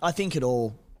know. I think it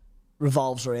all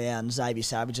revolves around Xavier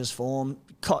Savage's form.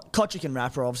 Kotrick and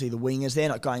Rapper, obviously the wingers, they're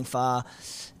not going far.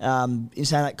 In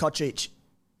saying that, Kotrick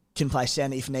can play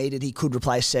centre if needed. He could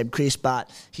replace Seb Chris, but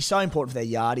he's so important for their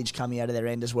yardage coming out of their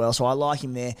end as well. So I like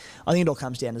him there. I think it all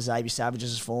comes down to Xavier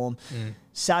Savage's form.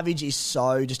 Savage is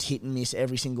so just hit and miss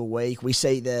every single week. We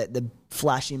see the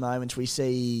flashy moments. We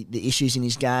see the issues in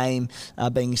his game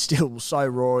being still so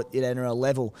raw at NRL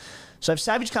level. So if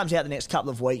Savage comes out the next couple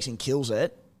of weeks and kills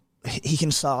it, he can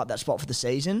start up that spot for the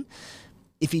season.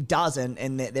 If he doesn't,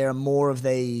 and there are more of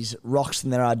these rocks than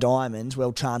there are diamonds,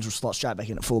 well, Chance will slot straight back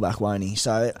in at fullback, won't he?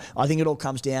 So I think it all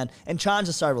comes down, and Chance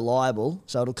is so reliable,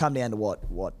 so it'll come down to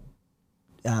what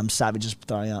Savage is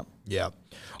throwing up. Yeah.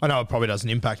 I know it probably doesn't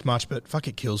impact much, but fuck,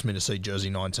 it kills me to see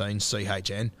Jersey 19,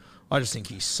 CHN. I just think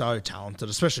he's so talented,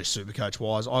 especially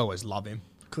Supercoach-wise. I always love him.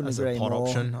 Couldn't as agree a pod more.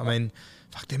 option. I mean,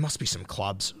 fuck, there must be some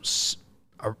clubs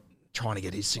are trying to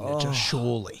get his signature,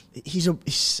 surely. He's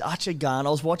such a gun. I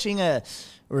was watching a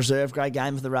reserve grade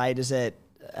game of the Raiders at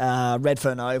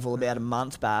Redfern Oval about a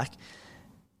month back,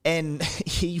 and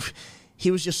he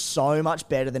was just so much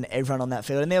better than everyone on that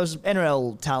field. And there was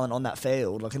NRL talent on that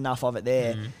field, like enough of it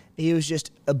there. He was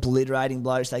just obliterating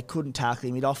blokes. They couldn't tackle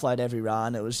him. He'd offload every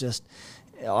run. It was just,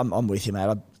 I'm with you,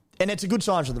 mate. And it's a good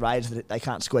sign for the Raiders that they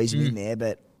can't squeeze him in there,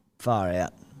 but far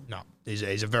out. No,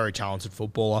 he's a very talented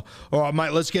footballer. All right,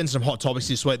 mate, let's get into some hot topics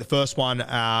this week. The first one,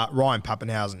 Ryan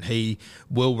Pappenhausen. He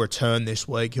will return this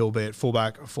week. He'll be at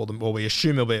fullback for them. Well, we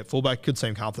assume he'll be at fullback. Could see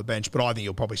him come off the bench, but I think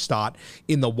he'll probably start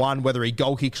in the one. Whether he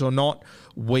goal kicks or not,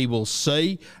 we will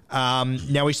see. Now,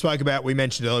 we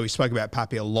mentioned earlier, we spoke about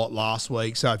Pappy a lot last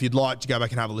week. So if you'd like to go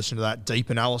back and have a listen to that deep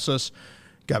analysis,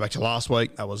 go back to last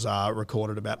week. That was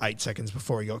recorded about 8 seconds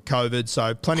before he got COVID.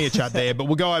 So plenty of chat there, but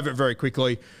we'll go over it very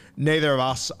quickly. Neither of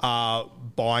us are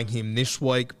buying him this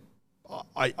week.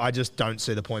 I just don't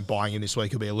see the point buying him this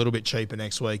week. He'll be a little bit cheaper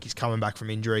next week. He's coming back from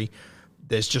injury.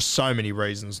 There's just so many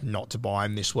reasons not to buy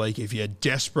him this week. If you're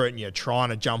desperate and you're trying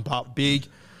to jump up big,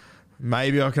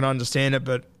 maybe I can understand it,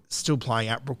 but still playing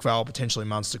at Brookvale, potentially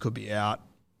Munster could be out.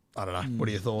 I don't know. What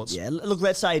are your thoughts? Yeah, look,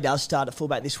 let's say he does start at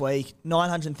fullback this week.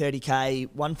 930k,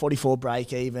 144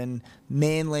 break even,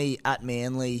 Manly at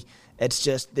Manly. It's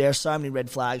just, there are so many red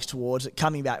flags towards it.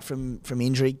 Coming back from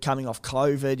injury, coming off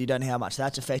COVID, you don't know how much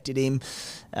that's affected him.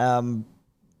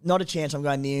 Not a chance I'm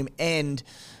going near him. And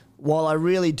while I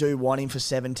really do want him for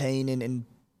 17, and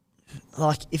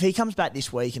like if he comes back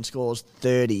this week and scores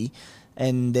 30,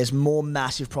 and there's more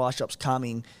massive price drops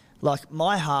coming, like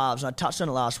my halves, and I touched on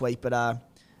it last week, but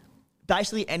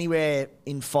basically anywhere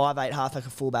in 5'8", halfback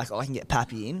or fullback, I can get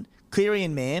Pappy in. Cleary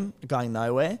and Mam are going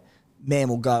nowhere. Mam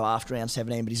will go after round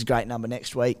 17, but he's a great number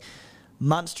next week.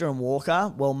 Munster and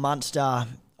Walker. Well, Munster,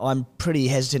 I'm pretty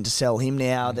hesitant to sell him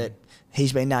now that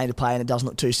he's been named to play and it doesn't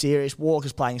look too serious.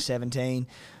 Walker's playing 17.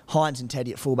 Hines and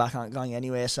Teddy at fullback aren't going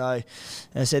anywhere. So,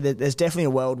 as I said, there's definitely a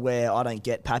world where I don't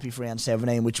get Pappy for round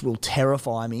 17, which will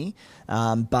terrify me.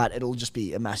 But it'll just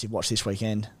be a massive watch this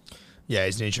weekend. Yeah,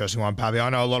 he's an interesting one, Pappy. I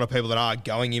know a lot of people that are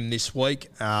going him this week.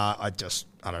 I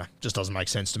don't know, just doesn't make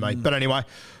sense to me. But anyway,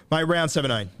 mate, round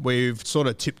 17. We've sort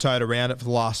of tiptoed around it for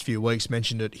the last few weeks,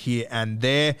 mentioned it here and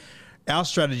there. Our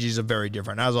strategies are very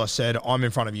different. As I said, I'm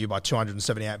in front of you by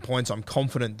 278 points. I'm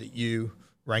confident that you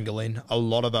wrangle in a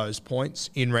lot of those points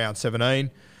in round 17.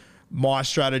 My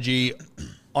strategy,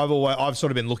 I've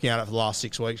sort of been looking at it for the last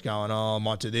 6 weeks going, I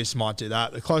might do this, might do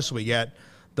that. The closer we get,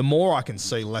 the more I can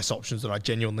see less options that I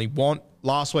genuinely want.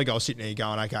 Last week I was sitting here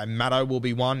going, okay, Matto will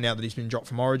be one now that he's been dropped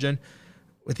from Origin.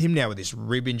 With him now with this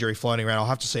rib injury floating around, I'll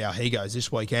have to see how he goes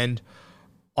this weekend.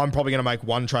 I'm probably going to make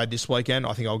one trade this weekend.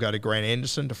 I think I'll go to Grant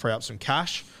Anderson to free up some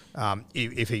cash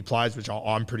if he plays, which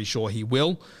I'm pretty sure he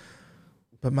will.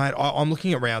 But, mate, I'm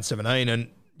looking at round 17 and,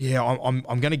 yeah, I'm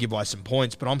going to give away some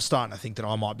points, but I'm starting to think that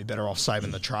I might be better off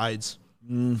saving the trades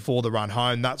for the run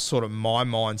home. That's sort of my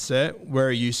mindset. Where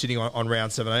are you sitting on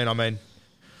round 17? I mean,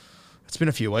 it's been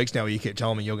a few weeks now where you keep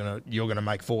telling me you're gonna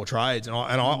make 4 trades, and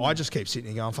I just keep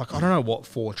sitting here going, fuck, I don't know what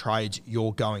 4 trades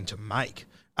you're going to make.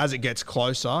 As it gets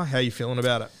closer, how are you feeling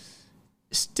about it?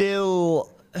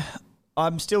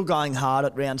 I'm still going hard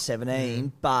at round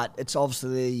 17, but it's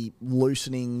obviously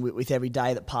loosening with every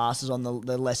day that passes on the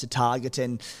lesser targets.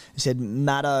 And I said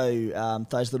Matto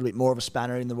throws a little bit more of a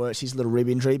spanner in the works, his little rib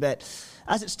injury. But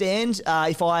as it stands,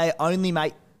 if I only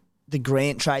make the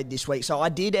Grant trade this week, so I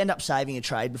did end up saving a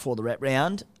trade before the rep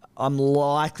round. I'm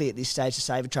likely at this stage to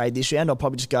save a trade this round. I'll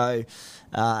probably just go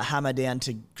hammer down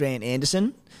to Grant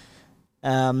Anderson.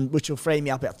 Which will free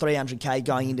me up about 300k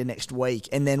going into next week,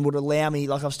 and then would allow me,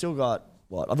 like I've still got,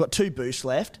 I've got 2 boosts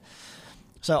left.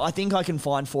 So I think I can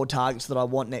find 4 targets that I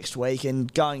want next week,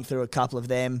 and going through a couple of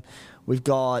them, we've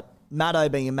got Matto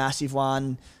being a massive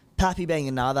one, Pappy being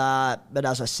another, but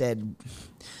as I said,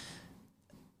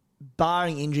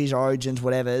 barring injuries, origins,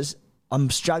 whatevers,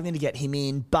 I'm struggling to get him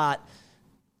in, but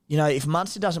you know, if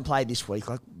Munster doesn't play this week,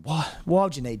 like, why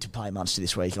would you need to play Munster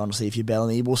this week, honestly, if you're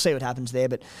Bellamy? We'll see what happens there.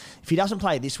 But if he doesn't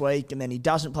play this week and then he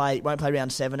won't play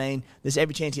round 17, there's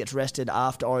every chance he gets rested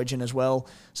after Origin as well.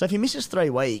 So if he misses 3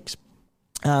 weeks,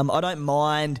 I don't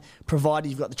mind, provided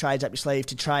you've got the trades up your sleeve,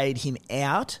 to trade him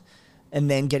out and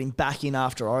then get him back in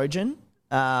after Origin.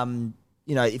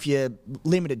 You know, if you're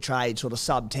limited trade, sort of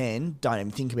sub 10, don't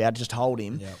even think about it, just hold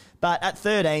him. Yep. But at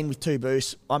 13 with 2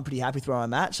 boosts, I'm pretty happy with where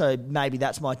I'm at. So maybe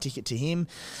that's my ticket to him.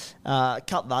 A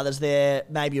couple of others there,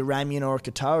 maybe a Ramian or a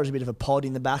Katoa is a bit of a pod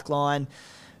in the back line.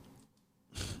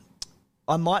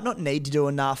 I might not need to do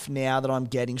enough now that I'm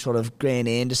getting sort of Grant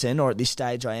Anderson, or at this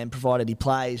stage I am, provided he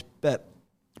plays, but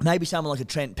maybe someone like a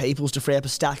Trent Peoples to free up a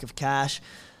stack of cash.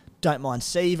 Don't mind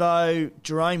Sevo.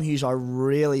 Jerome Hughes I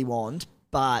really want,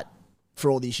 but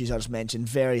for all the issues I just mentioned,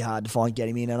 very hard to get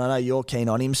him in, and I know you're keen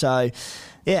on him. So,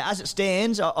 yeah, as it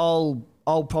stands, I'll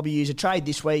probably use a trade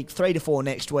this week, 3 to 4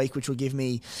 next week, which will give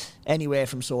me anywhere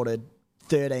from sort of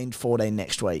 13 to 14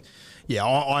 next week. Yeah,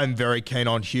 I'm very keen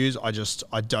on Hughes.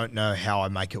 I don't know how I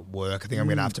make it work. I think I'm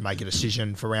going to have to make a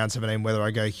decision for round 17 whether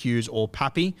I go Hughes or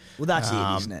Pappy. Well, that's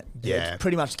it, isn't it? Yeah. It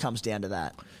pretty much comes down to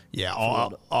that. Yeah,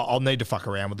 I'll need to fuck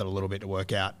around with it a little bit to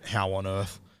work out how on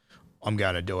earth I'm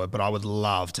going to do it. But I would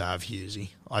love to have Hughesy.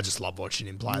 I just love watching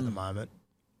him play at the moment.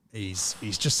 He's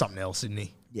just something else, isn't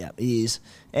he? Yeah, he is.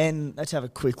 And let's have a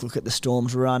quick look at the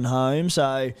Storm's run home.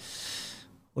 So,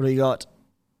 what do we got?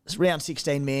 It's round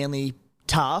 16, Manly,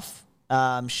 tough.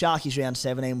 Sharkies round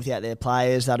 17 without their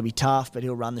players. That'll be tough, but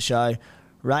he'll run the show.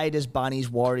 Raiders, Bunnies,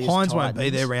 Warriors, Hines Titans. won't be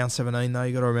there round 17, though,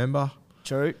 you got to remember.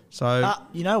 True. So,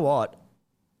 you know what?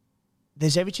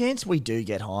 There's every chance we do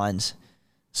get Hines.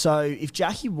 So if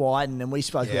Jackie Wyden, and we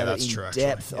spoke about it in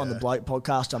depth on the Bloke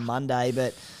podcast on Monday,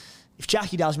 but if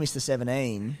Jackie does miss the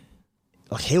 17,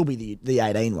 like he'll be the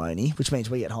 18, won't he? Which means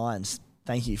we get Hines.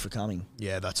 Thank you for coming.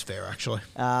 Yeah, that's fair, actually.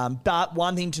 But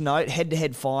one thing to note,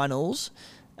 head-to-head finals,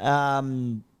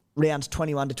 rounds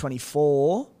 21 to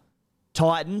 24,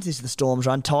 Titans, this is the Storm's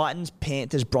run, Titans,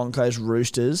 Panthers, Broncos,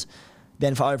 Roosters.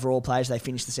 Then for overall players, they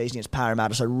finish the season against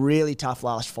Parramatta. So really tough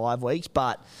last 5 weeks,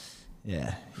 but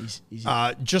yeah. He's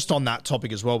just on that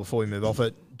topic as well, before we move off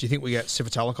it, do you think we get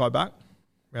Sifatalakai back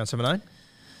round 17?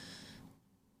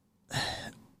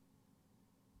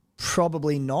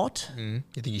 Probably not. You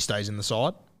think he stays in the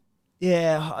side?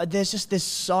 Yeah, there's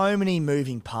so many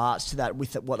moving parts to that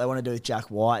with what they want to do with Jack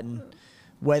White, and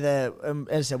whether,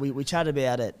 as I said, we chatted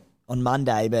about it on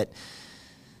Monday, but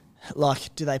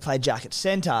like, do they play Jack at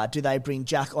centre? Do they bring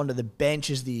Jack onto the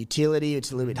bench as the utility?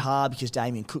 It's a little bit hard because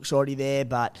Damien Cook's already there,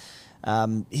 but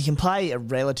he can play a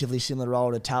relatively similar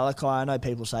role to Talakai. I know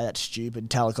people say that's stupid.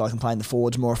 Talakai can play in the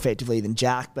forwards more effectively than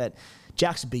Jack, but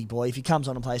Jack's a big boy. If he comes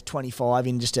on and plays 25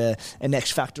 in just an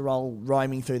X-factor role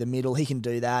roaming through the middle, he can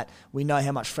do that. We know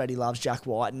how much Freddie loves Jack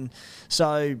White. And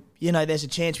so, there's a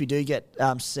chance we do get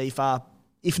Sefa.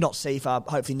 If not Sefa,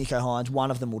 hopefully Nico Hines.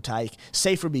 One of them will take.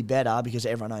 Sefa would be better because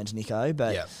everyone owns Nico,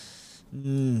 but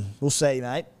we'll see,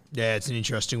 mate. Yeah, it's an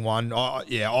interesting one.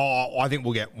 I think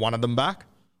we'll get one of them back.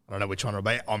 I don't know which one it'll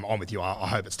be. I'm with you. I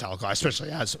hope it's Talakai, especially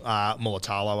as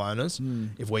Mulatalo owners.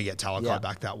 If we get Talakai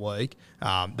back that week,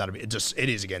 that'll be it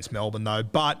is against Melbourne though.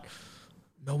 But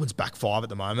Melbourne's back 5 at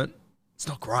the moment. It's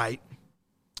not great.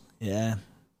 Yeah.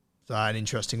 So an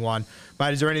interesting one,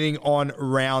 mate. Is there anything on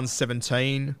round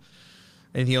 17?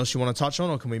 Anything else you want to touch on,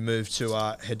 or can we move to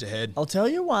head to head? I'll tell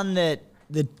you one that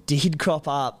did crop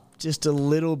up just a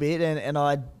little bit, and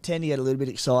I tend to get a little bit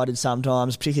excited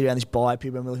sometimes, particularly around this bye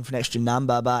period when we're looking for an extra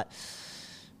number. But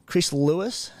Chris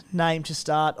Lewis named to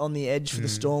start on the edge for the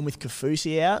Storm with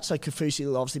Kafusi out. So Kafusi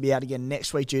will obviously be out again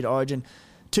next week due to Origin.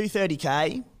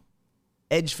 230k,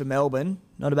 edge for Melbourne.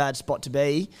 Not a bad spot to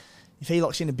be. If he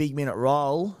locks in a big minute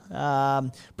role,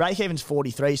 Breakevens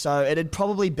 43, so it'd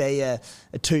probably be a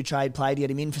 2-trade play to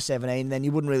get him in for 17. Then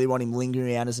you wouldn't really want him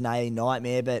lingering around as an A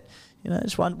nightmare, but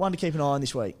just one to keep an eye on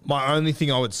this week. My only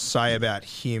thing I would say about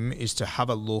him is to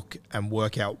have a look and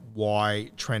work out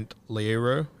why Trent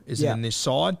Learu isn't in this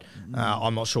side.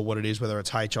 I'm not sure what it is, whether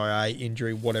it's HIA,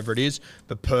 injury, whatever it is,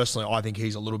 but personally I think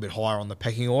he's a little bit higher on the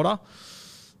pecking order.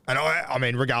 And I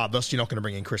mean, regardless, you're not going to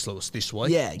bring in Chris Lewis this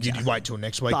week. Yeah, exactly. You'd wait till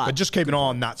next week. But just keep an eye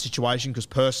on that situation, because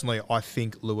personally, I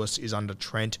think Lewis is under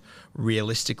Trent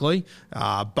realistically.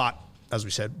 But as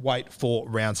we said, wait for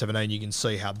round 17. You can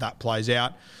see how that plays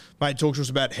out. Mate, talk to us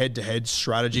about head-to-head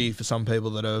strategy for some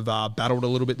people that have battled a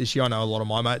little bit this year. I know a lot of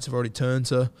my mates have already turned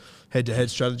to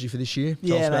head-to-head strategy for this year.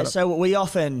 Yeah, mate. So we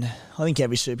often, I think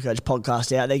every Supercoach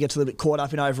podcast out there gets a little bit caught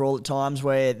up in overall at times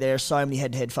where there are so many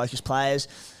head-to-head focused players.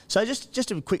 So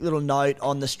just a quick little note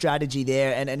on the strategy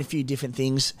there and a few different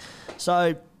things.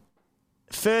 So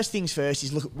first things first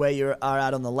is look at where you are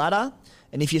at on the ladder.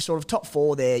 And if you're sort of top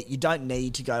 4 there, you don't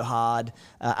need to go hard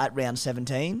at round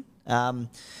 17.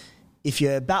 If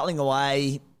you're battling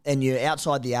away and you're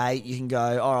outside the 8, you can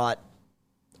go, all right,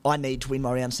 I need to win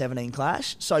my round 17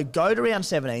 clash. So go to round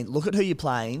 17, look at who you're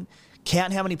playing,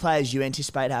 count how many players you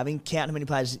anticipate having, count how many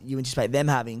players you anticipate them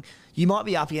having. You might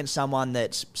be up against someone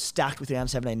that's stacked with round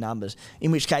 17 numbers, in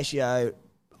which case you go,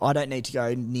 I don't need to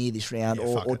go near this round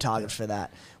or targets for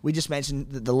that. We just mentioned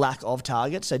the lack of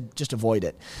targets, so just avoid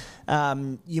it.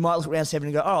 You might look at round 7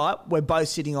 and go, all right, we're both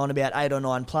sitting on about 8 or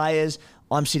 9 players.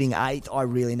 I'm sitting 8th, I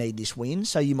really need this win.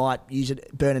 So you might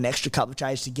burn an extra couple of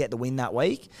trades to get the win that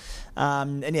week.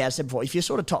 And yeah, as I said before, if you're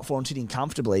sort of top 4 and sitting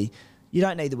comfortably, you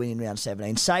don't need the win in round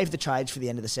 17. Save the trades for the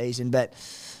end of the season. But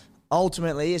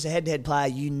ultimately, as a head-to-head player,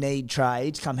 you need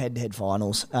trades come head-to-head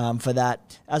finals for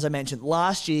that. As I mentioned,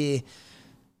 last year,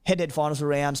 head-to-head finals were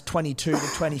rounds 22 to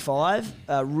 25.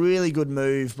 A really good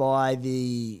move by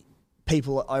the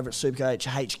people over at Supercoach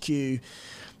HQ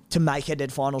to make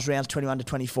head-to-head finals rounds 21 to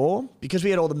 24. Because we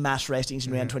had all the mass restings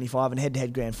in round 25 and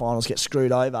head-to-head grand finals get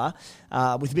screwed over,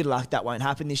 with a bit of luck, that won't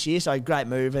happen this year. So great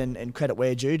move and credit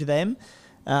where due to them.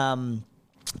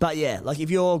 But yeah, like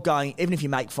if you're going, even if you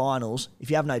make finals, if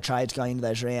you have no trades going into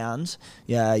those rounds,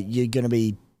 yeah, you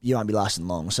won't be lasting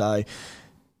long. So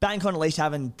bank on at least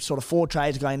having sort of 4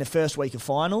 trades going in the first week of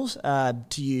finals to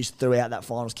use throughout that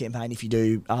finals campaign if you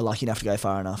do are lucky enough to go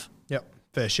far enough. Yep,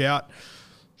 fair shout.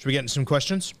 Should we get into some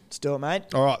questions? Let's do it, mate.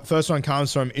 All right, first one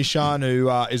comes from Ishan, who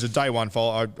is a day one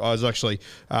follower. I was actually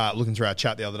looking through our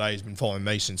chat the other day. He's been following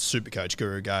me since Supercoach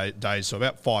Guru days, so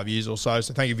about 5 years or so.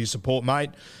 So thank you for your support, mate.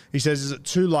 He says, is it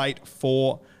too late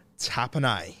for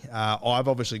Tapane? I've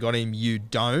obviously got him. You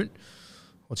don't.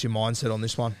 What's your mindset on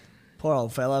this one? Poor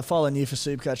old fella, following you for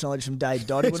Supercoach knowledge from Dave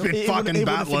Dodd. He wouldn't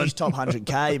have finished top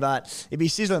 100k, but he'll be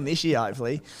sizzling this year,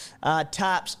 hopefully.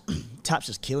 Taps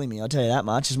is killing me, I'll tell you that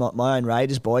much. He's my own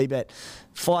Raiders boy, but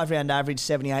 5-round average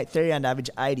 78, 3-round average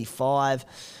 85.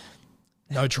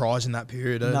 No tries in that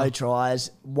period, No tries.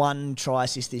 1 try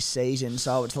assist this season,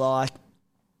 so it's like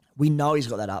we know he's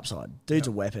got that upside. Dude's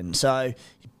a weapon. So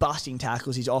busting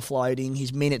tackles, he's offloading,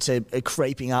 his minutes are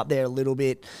creeping up there a little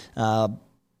bit.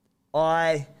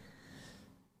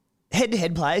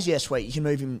 Head-to-head players, yeah, sweet. You can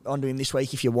move him onto him this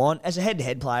week if you want. As a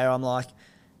head-to-head player, I'm like,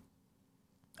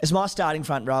 as my starting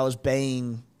front rowers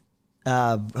being, who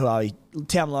are we?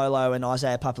 Taumlolo and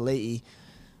Isaiah Papali'i,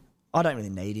 I don't really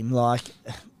need him. Like,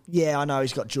 yeah, I know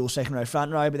he's got dual second row,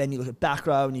 front row, but then you look at back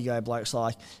row and you go blokes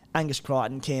like Angus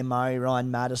Crichton, Cam Murray, Ryan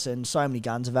Madison, so many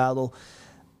guns available.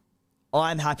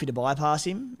 I'm happy to bypass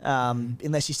him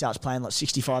unless he starts playing like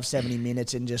 65, 70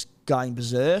 minutes and just going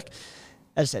berserk.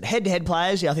 As I said, head-to-head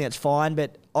players, yeah, I think that's fine,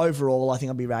 but overall, I think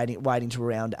I'll be waiting to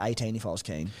around 18 if I was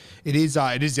keen. It is the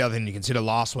other thing you consider.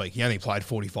 Last week, he only played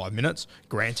 45 minutes.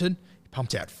 Granted, he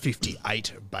pumped out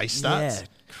 58 base stats,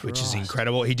 which is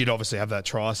incredible. He did obviously have that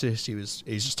try assist. He's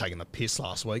just taking the piss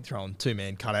last week, throwing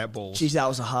 2-man cutout balls. Jeez, that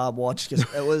was a hard watch because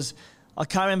it was. I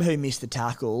can't remember who missed the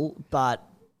tackle, but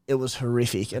it was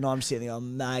horrific, and I'm sitting there,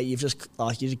 mate, you're just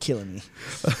killing me.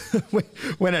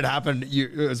 When it happened,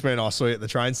 it was when I saw you at the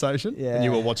train station, and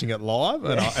you were watching it live,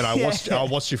 and I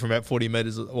watched you from about 40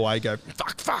 metres away go,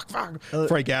 fuck,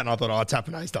 freak out, and I thought,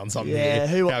 Tapane's done something here.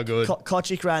 How good.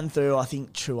 Kochik ran through, I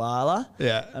think, Chuala.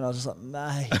 Yeah. And I was just like,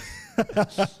 mate.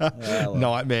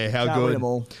 Nightmare. How Can't good. win them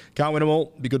all. Can't win them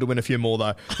all. Be good to win a few more,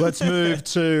 though. Let's move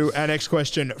to our next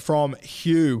question from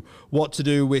Hugh. What to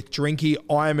do with Drinky?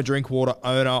 I am a Drinkwater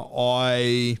owner.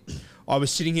 I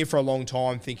was sitting here for a long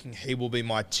time thinking he will be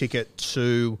my ticket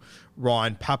to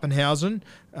Ryan Pappenhausen.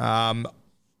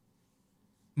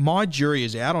 My jury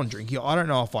is out on Drinky. I don't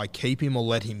know if I keep him or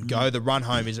let him go. The run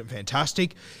home isn't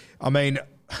fantastic. I mean,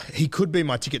 he could be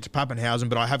my ticket to Pappenhausen,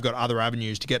 but I have got other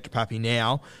avenues to get to Pappy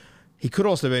now. He could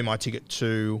also be my ticket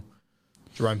to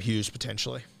Jerome Hughes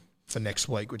potentially for next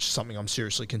week, which is something I'm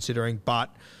seriously considering.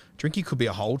 But Drinky could be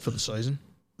a hold for the season.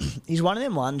 He's one of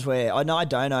them ones where I know I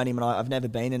don't own him, and I've never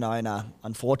been an owner,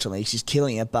 unfortunately, because he's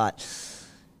killing it. But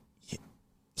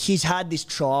he's had this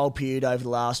trial period over the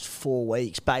last 4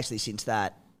 weeks, basically since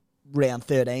that round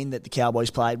 13 that the Cowboys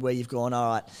played, where you've gone,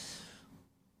 all right,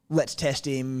 let's test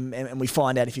him, and we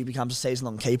find out if he becomes a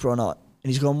season-long keeper or not.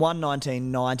 And he's gone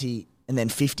 119, 90, and then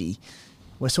 50.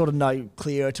 We're sort of no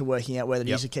clearer to working out whether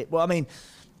he's a keeper. Well, I mean,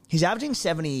 he's averaging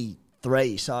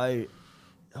 73, so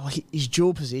his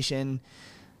dual position.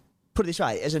 Put it this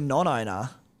way, as a non-owner,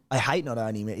 I hate not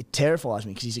owning him. It terrifies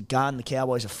me because he's a gun. The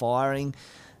Cowboys are firing.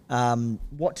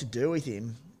 What to do with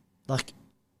him? Like,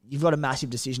 you've got a massive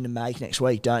decision to make next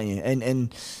week, don't you?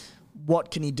 And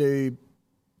what can he do?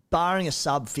 Barring a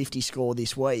sub-50 score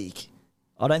this week,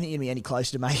 I don't think you're going to be any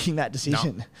closer to making that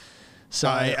decision. No. So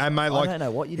I don't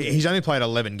know what you do. He's only played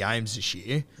 11 games this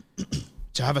year.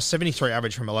 To have a 73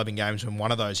 average from 11 games, when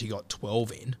one of those he got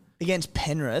 12 in. Against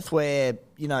Penrith, where,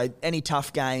 any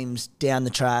tough games down the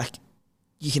track,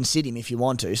 you can sit him if you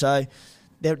want to. So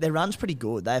their run's pretty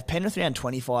good. They have Penrith around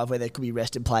 25, where there could be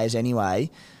rested players anyway.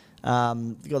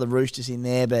 They've got the Roosters in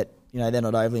there, but, they're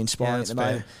not overly inspiring at the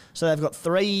moment. So they've got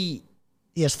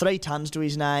he has 3 tons to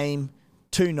his name,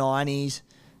 2 90s,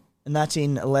 and that's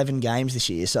in 11 games this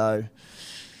year. So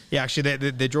Yeah, actually,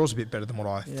 their draw's a bit better than what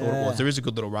I thought it was. There is a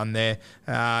good little run there.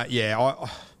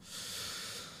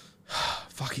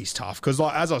 Fuck, he's tough. Because,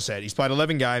 as I said, he's played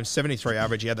 11 games, 73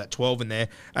 average. He had that 12 in there.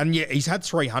 And, yeah, he's had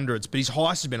 300s, but his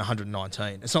highest has been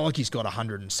 119. It's not like he's got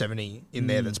 170 in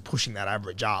there that's pushing that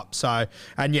average up. So,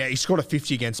 and, yeah, he scored a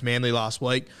 50 against Manly last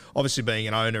week. Obviously, being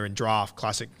an owner in draft,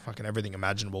 classic, fucking everything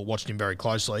imaginable. Watched him very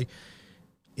closely.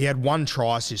 He had one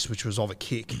try assist, which was of a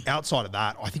kick. Outside of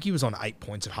that, I think he was on 8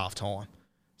 points at halftime.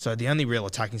 So the only real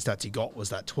attacking stats he got was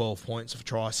that 12 points of a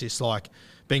try assist. Like,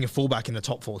 being a fullback in the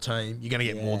top 14, you're going to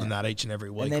get more than that each and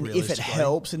every week. And then if it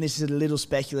helps, and this is a little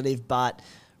speculative, but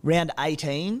round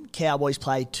 18, Cowboys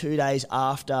play 2 days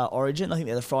after Origin. I think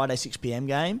they're the Friday 6 p.m.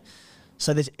 game.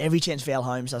 So there's every chance Val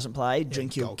Holmes doesn't play.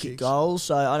 Drinky will kick goals.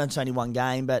 So I know it's only one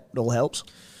game, but it all helps.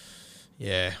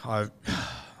 Yeah,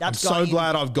 I'm so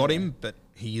glad I've got him, but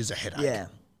he is a headache. Yeah.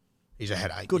 He's a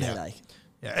headache. Good headache.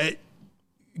 Yeah.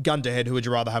 Gun to head, who would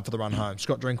you rather have for the run home?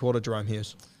 Scott Drinkwater, Jerome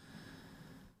Hughes?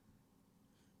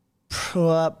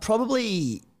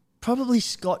 Probably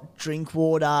Scott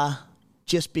Drinkwater,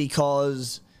 just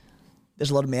because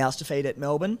there's a lot of mouths to feed at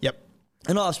Melbourne. Yep.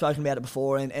 And I've spoken about it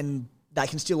before, and they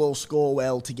can still all score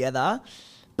well together.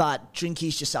 But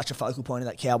Drinky's just such a focal point of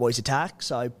that Cowboys attack,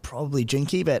 so probably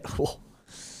Drinky. But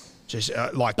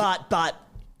But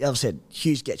as I said,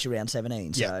 Hughes gets you around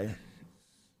 17. So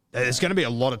there's going to be a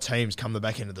lot of teams come the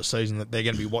back end of the season that they're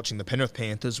going to be watching the Penrith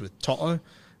Panthers with Toto,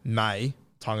 May,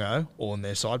 Tungo, all on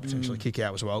their side, potentially kick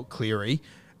out as well, Cleary.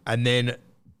 And then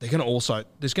they're going to also,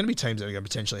 there's going to be teams that are going to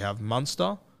potentially have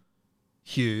Munster,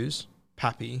 Hughes,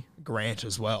 Pappy, Grant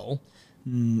as well.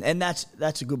 And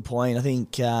that's a good point. I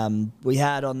think we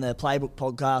had on the Playbook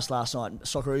podcast last night,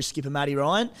 Socceroos skipper Matty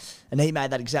Ryan, and he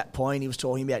made that exact point. He was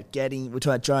talking about we're talking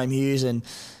about Jerome Hughes and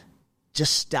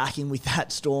just stacking with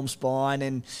that Storm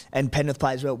spine and Penrith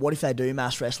players. Well, what if they do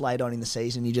mass rest late on in the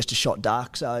season? You're just a shot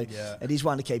duck. So it is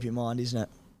one to keep in mind, isn't it?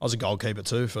 I was a goalkeeper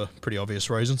too for pretty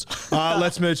obvious reasons.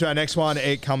 Let's move to our next one.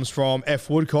 It comes from F.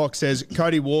 Woodcock. Says,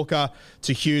 Cody Walker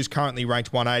to Hughes, currently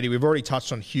ranked 180. We've already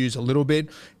touched on Hughes a little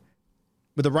bit.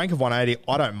 With a rank of 180,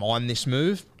 I don't mind this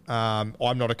move. I'm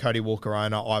not a Cody Walker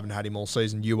owner. I haven't had him all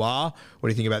season. You are. What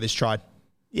do you think about this trade?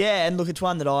 Yeah, and look, it's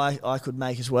one that I could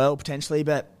make as well, potentially,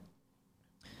 but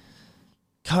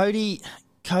Cody's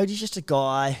just a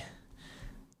guy.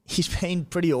 He's been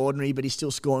pretty ordinary, but he's still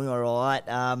scoring all right.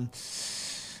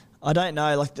 I don't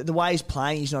know, like the way he's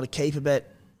playing, he's not a keeper,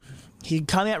 but he'd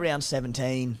come out round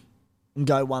 17 and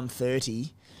go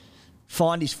 130,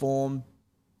 find his form,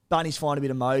 Bunny's find a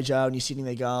bit of mojo, and you're sitting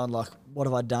there going, like, what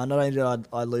have I done? Not only did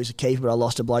I lose a keeper, but I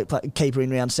lost a keeper in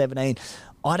round 17.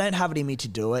 I don't have it in me to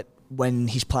do it when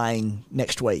he's playing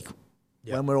next week,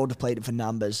 when we're all depleted for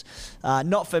numbers.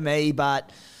 Not for me,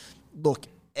 but look,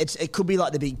 it could be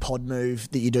like the big pod move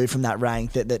that you do from that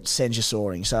rank that sends you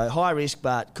soaring. So high risk,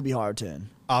 but could be high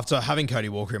return. After having Cody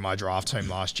Walker in my draft team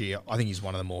last year, I think he's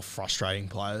one of the more frustrating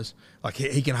players. Like,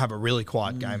 he can have a really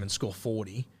quiet game and score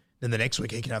 40. Then the next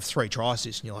week he can have 3 try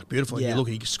assists, and you're like, beautiful. And you look,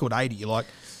 he scored 80. You're like,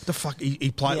 what the fuck?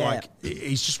 He played like,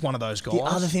 he's just one of those guys. The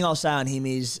other thing I'll say on him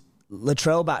is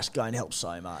Latrell back's going to help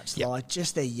so much. Like,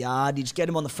 just their yardage, get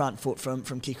him on the front foot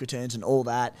from kick returns and all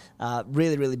that.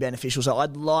 Really, really beneficial. So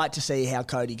I'd like to see how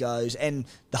Cody goes, and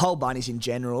the whole bunnies in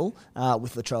general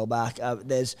with Latrell back.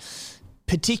 There's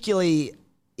particularly,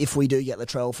 if we do get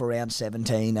Latrell for round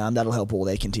 17, that'll help all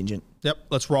their contingent. Yep,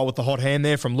 let's roll with the hot hand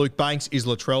there from Luke Banks. Is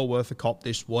Latrell worth a cop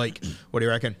this week? What do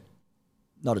you reckon?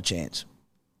 Not a chance.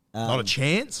 Not a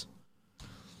chance?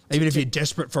 Even if you're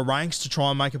desperate for ranks to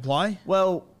try and make a play?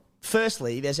 Well,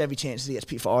 firstly, there's every chance that he gets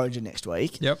picked for Origin next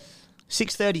week. Yep.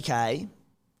 630K,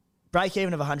 break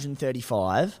even of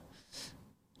 135,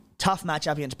 tough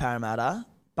matchup against Parramatta.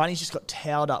 Bunny's just got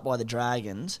towed up by the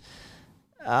Dragons.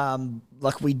 Will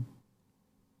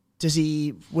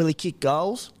he kick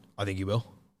goals? I think he will.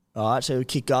 All right, so he'll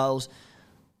kick goals.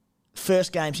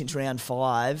 First game since round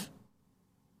 5,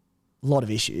 a lot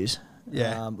of issues.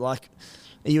 Yeah. Are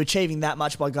you achieving that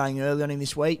much by going early on him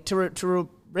this week? To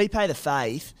repay the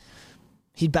faith,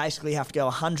 he'd basically have to go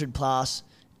 100 plus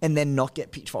and then not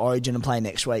get picked for Origin and play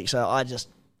next week. So I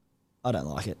don't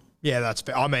like it. Yeah, that's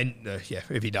fair. I mean,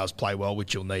 if he does play well,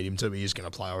 which you'll need him to, he is going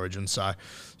to play Origin. So,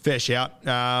 fair shout.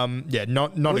 Not a guy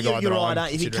that you're I'm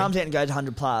right. If he comes out and goes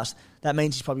 100 plus, that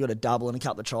means he's probably got a double and a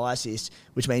couple of try assists,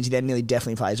 which means he then nearly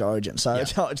definitely plays Origin. So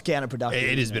it's counterproductive.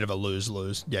 It is a bit of a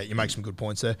lose-lose. Yeah, you make some good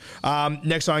points there.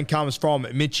 Next one comes from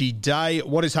Mitchie Day.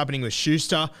 What is happening with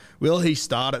Schuster? Will he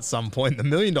start at some point? The $1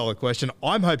 million question.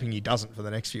 I'm hoping he doesn't for the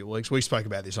next few weeks. We spoke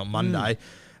about this on Monday.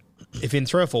 If in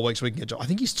 3 or 4 weeks we can get, I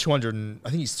think he's 200. I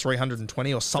think he's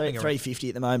 320 or something. 350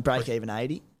 at the moment. Break even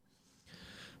 80.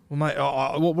 Well, mate,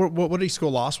 what did he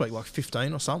score last week? Like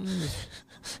 15 or something?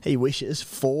 He wishes.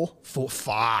 4.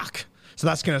 Fuck. So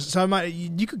that's going to... So, mate,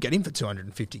 you could get him for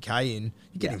 250K in.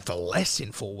 You get him for less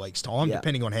in 4 weeks' time,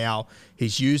 depending on how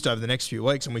he's used over the next few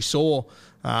weeks. And we saw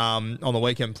on the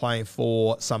weekend playing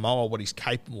for Samoa what he's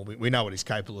capable... We know what he's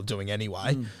capable of doing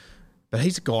anyway. But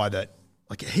he's a guy that...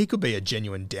 Like, he could be a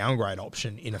genuine downgrade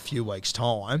option in a few weeks'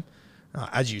 time.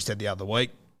 As you said the other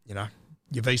week, you know,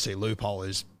 your VC loophole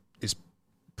is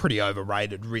pretty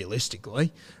overrated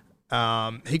realistically.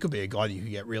 He could be a guy that you could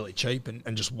get really cheap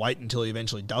and just wait until he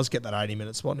eventually does get that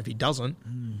 80-minute spot. And if he doesn't,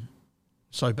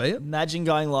 so be it. Imagine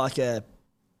going like a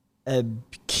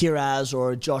Kiraz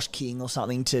or a Josh King or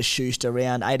something to Schuster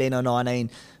around 18 or 19,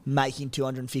 making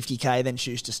 250K, then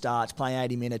Schuster starts playing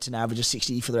 80 minutes and averages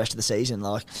 60 for the rest of the season.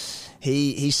 Like,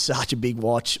 he's such a big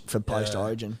watch for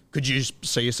post-Origin. Could you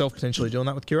see yourself potentially doing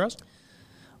that with Kiraz?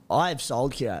 I've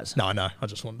sold Kiraz. No, I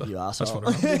just wanted to. You arsehole.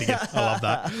 I love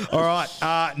that. All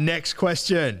right, next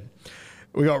question.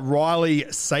 We got Riley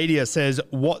Sadia says,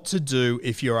 what to do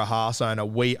if you're a Haas owner?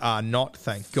 We are not,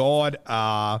 thank God.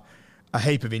 A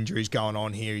heap of injuries going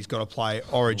on here. He's got to play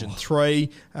Origin 3.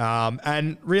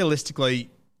 And realistically,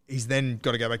 he's then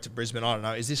got to go back to Brisbane. I don't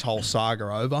know. Is this whole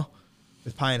saga over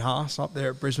with paying Haas up there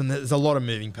at Brisbane? There's a lot of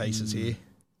moving pieces here.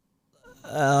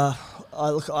 I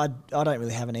don't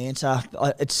really have an answer.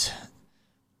 It's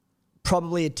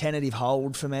probably a tentative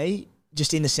hold for me,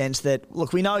 just in the sense that,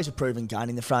 look, we know he's a proven gun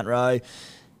in the front row.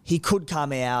 He could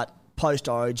come out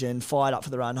post-Origin, fired up for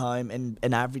the run home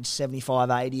and average 75,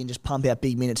 80 and just pump out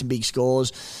big minutes and big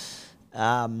scores.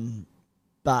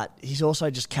 But he's also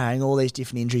just carrying all these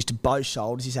different injuries to both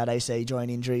shoulders. He's had AC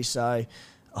joint injuries, so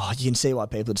you can see why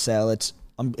people would sell.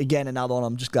 Again, another one,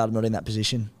 I'm just glad I'm not in that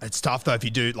position. It's tough, though, if you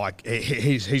do, like,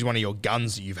 he's one of your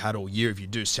guns that you've had all year. If you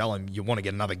do sell him, you want to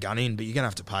get another gun in, but you're going to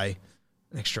have to pay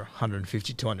an extra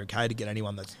 150, 200K to get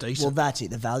anyone that's decent. Well, that's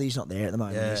it. The value's not there at the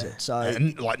moment, is it? So,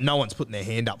 and, like, no one's putting their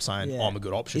hand up saying, I'm a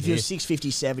good option if you're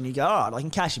 657, you go, all right, I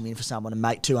can cash him in for someone and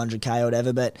make 200K or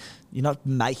whatever, but you're not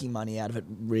making money out of it,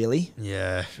 really.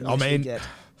 Yeah. Unless you get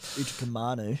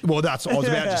Uchikamanu. Well, that's what I was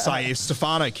about to say. If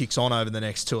Stefano kicks on over the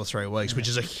next 2 or 3 weeks, which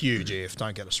is a huge if,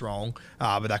 don't get us wrong,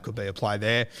 but that could be a play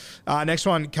there. Next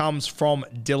one comes from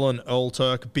Dylan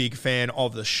Earlturk, big fan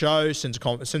of the show, sends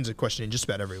a question in just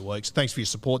about every week. So thanks for your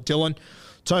support, Dylan.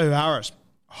 Tohu Harris,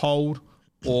 hold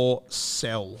or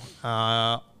sell?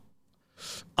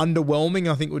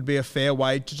 Underwhelming, I think, would be a fair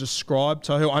way to describe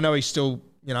Tohu. I know he's still,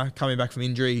 coming back from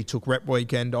injury. He took rep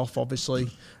weekend off, obviously.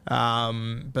 But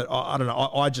I don't know.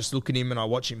 I just look at him and I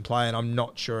watch him play and I'm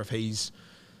not sure if he's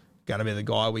going to be the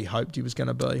guy we hoped he was going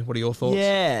to be. What are your thoughts?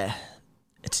 Yeah.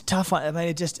 It's a tough one. I mean,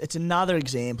 it's another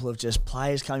example of just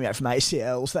players coming out from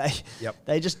ACLs.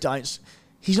 They just don't...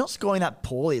 He's not scoring that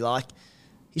poorly. Like,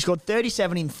 he scored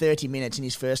 37 in 30 minutes in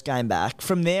his first game back.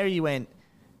 From there, he went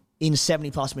in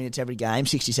 70-plus minutes every game,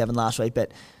 67 last week,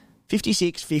 but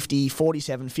 56, 50,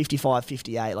 47, 55,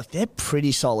 58. Like, they're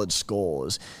pretty solid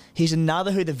scores. He's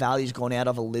another who the value's gone out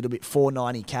of a little bit,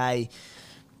 490K.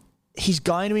 He's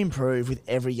going to improve with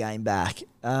every game back.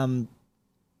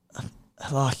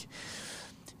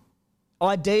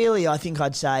 Ideally, I think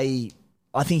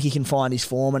he can find his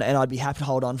form and I'd be happy to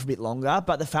hold on for a bit longer.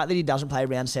 But the fact that he doesn't play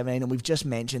round 17, and we've just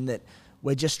mentioned that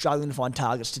we're just struggling to find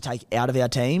targets to take out of our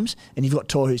teams, and you've got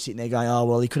Tohu sitting there going, oh,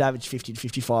 well, he could average 50 to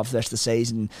 55 for the rest of the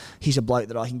season. He's a bloke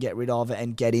that I can get rid of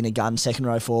and get in a gun second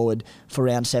row forward for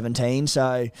round 17.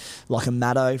 So, like a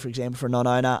Maddo, for example, for a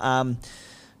non-owner.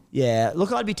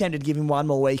 Look, I'd be tempted to give him one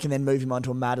more week and then move him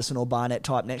onto a Madison or Barnett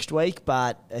type next week,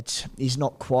 but he's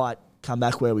not quite come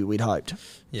back where we'd hoped.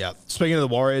 Yeah. Speaking of the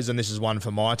Warriors, and this is one for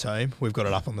my team, we've got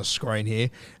it up on the screen here.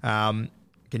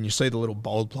 Can you see the little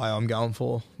bold play I'm going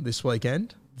for this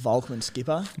weekend? Volkman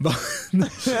skipper.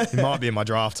 He might be in my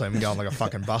draft team going like a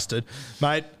fucking busted.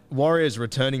 Mate, Warriors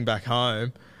returning back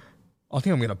home. I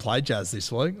think I'm going to play Jazz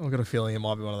this week. I've got a feeling it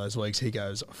might be one of those weeks he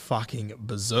goes fucking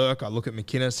berserk. I look at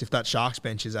McInnes. If that Sharks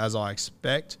bench is as I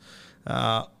expect,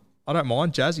 I don't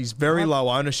mind Jazz. He's very low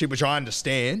ownership, which I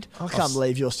understand. I can't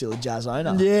believe you're still a Jazz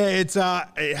owner. Yeah,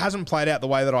 it hasn't played out the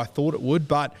way that I thought it would,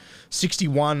 but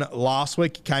 61 last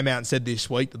week. He came out and said this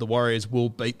week that the Warriors will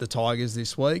beat the Tigers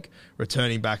this week,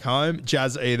 returning back home.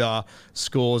 Jazz either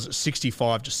scores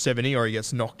 65 to 70 or he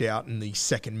gets knocked out in the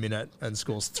second minute and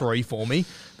scores 3 for me.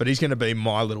 But he's going to be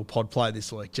my little pod play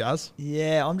this week, Jazz.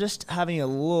 Yeah, I'm just having a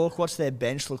look. What's their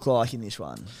bench look like in this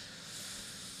one?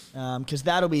 Because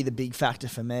that'll be the big factor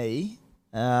for me.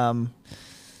 Here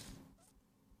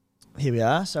we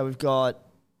are. So we've got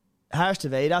Harris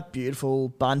Tavita, beautiful.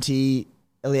 Bunty,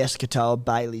 Elias Katoa,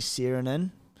 Bailey, Sirinen.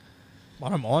 I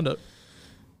don't mind it.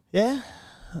 Yeah.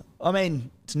 I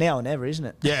mean, it's now or never, isn't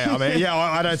it? Yeah,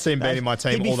 I don't see him beating my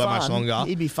team all that much longer.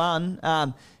 He'd be fun.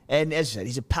 And as I said,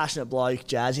 he's a passionate bloke,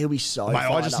 Jazz. He'll be so Mate, I just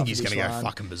fired think up he's for going to this go one.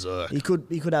 fucking berserk.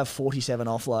 He could have 47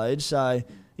 offloads. So,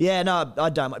 yeah, no, I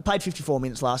don't. Played 54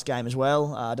 minutes last game as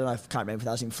well. I don't know, can't remember if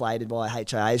that was inflated by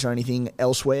HIAs or anything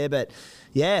elsewhere. But,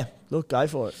 yeah, look, go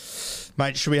for it.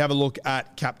 Mate, should we have a look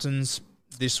at captains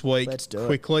this week? Let's do it.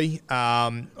 Quickly.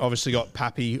 Obviously got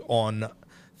Pappy on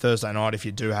Thursday night. If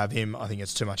you do have him, I think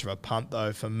it's too much of a punt,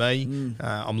 though, for me.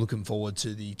 I'm looking forward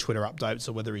to the Twitter updates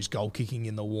of whether he's goal kicking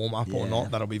in the warm-up or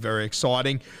not. That'll be very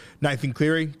exciting. Nathan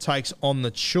Cleary takes on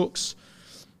the Chooks.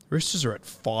 Roosters are at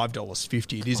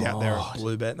 $5.50. It is out there at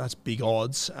Bluebet. That's big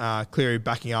odds. Cleary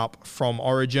backing up from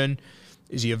Origin.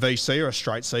 Is he a VC or a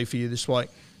straight C for you this week?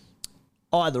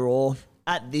 Either or.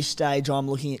 At this stage, I'm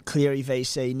looking at Cleary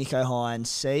VC, Nicho Hines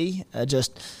C.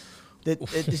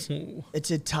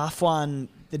 It's a tough one.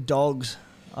 The Dogs,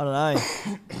 I don't know.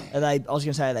 I was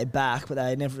going to say are they back, but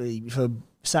they never really, for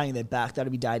saying they're back,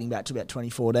 that'll be dating back to about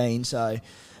 2014. So,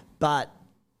 but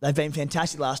they've been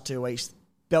fantastic the last 2 weeks.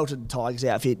 Belted the Tigers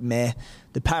outfit, meh.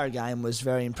 The Para game was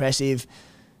very impressive.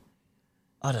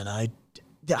 I don't know.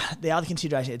 The other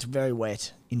consideration, it's very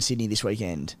wet in Sydney this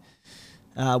weekend,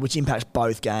 which impacts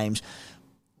both games.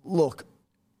 Look,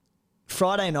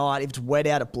 Friday night, if it's wet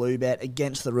out at Bluebet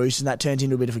against the Roosters, and that turns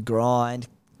into a bit of a grind,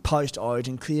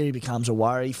 post-Origin, clearly becomes a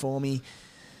worry for me.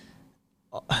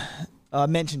 I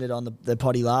mentioned it on the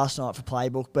potty last night for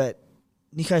Playbook, but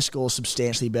Nicho scores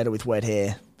substantially better with wet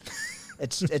hair.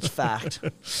 It's fact.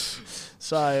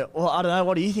 So, well, I don't know.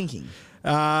 What are you thinking?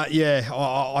 I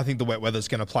think the wet weather's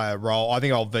going to play a role. I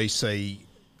think I'll VC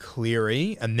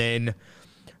Cleary, and then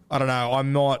I don't know.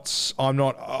 I'm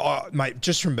not, mate.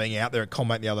 Just from being out there at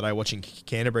Combank the other day watching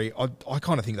Canterbury, I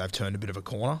kind of think they've turned a bit of a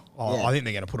corner. I think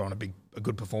they're going to put on a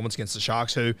good performance against the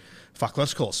Sharks, who,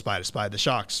 let's call it spade a spade. The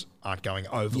Sharks aren't going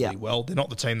overly well. They're not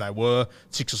the team they were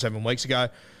 6 or 7 weeks ago,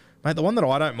 mate. The one that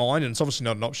I don't mind, and it's obviously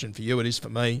not an option for you, it is for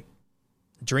me.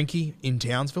 Drinky in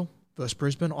Townsville versus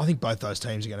Brisbane. I think both those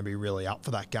teams are going to be really up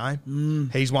for that game.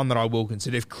 He's one that I will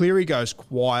consider. If Cleary goes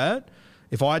quiet,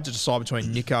 if I had to decide between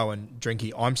Nicho and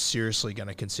Drinky, I'm seriously going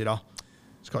to consider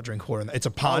Scott Drinkwater. It's a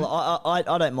punt. I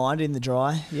don't mind it in the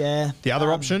dry, yeah. The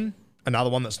other option, another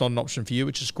one that's not an option for you,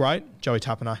 which is great, Joey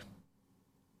Tapine.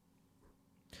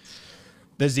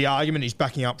 There's the argument he's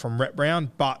backing up from Rhett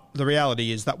Brown, but the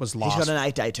reality is that was last. He's got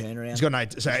an 8-day turnaround. He's got an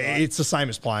 8. So it's the same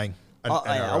as playing.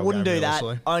 I wouldn't do that.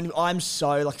 I'm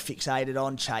so fixated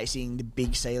on chasing the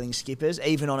big ceiling skippers,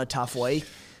 even on a tough week.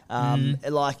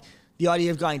 Like the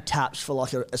idea of going taps for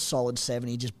a solid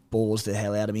 70 just bores the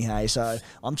hell out of me. Hey, so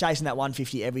I'm chasing that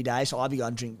 150 every day. So I'd be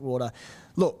going drink water.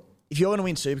 Look, if you're going to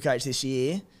win Supercoach this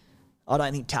year, I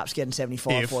don't think taps getting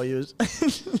 75 for you.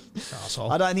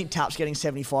 I don't think taps getting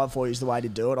 75 for you is the way to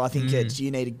do it. I think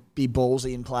you need to be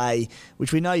ballsy and play,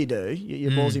 which we know you do.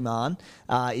 You're a ballsy man.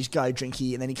 Is go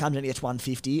drinky, and then he comes in and gets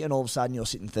 150, and all of a sudden you're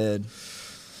sitting third.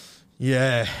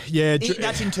 Yeah.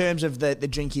 That's in terms of the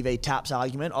drinky v taps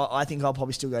argument. I think I'll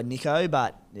probably still go Nicho,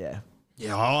 but yeah.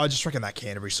 Yeah, I just reckon that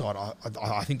Canterbury side,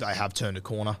 I think they have turned a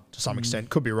corner to some extent.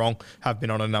 Could be wrong. Have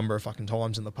been on a number of fucking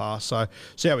times in the past. So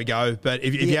see how we go. But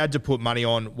if you had to put money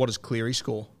on, what does Cleary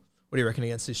score? What do you reckon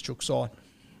against this Chook side?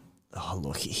 Oh,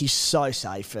 look, he's so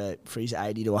safe for his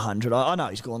 80 to 100. I know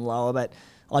he's gone lower, but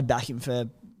I'd back him for,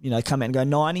 come out and go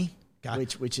 90,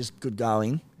 which is good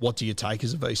going. What do you take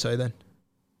as a VC then?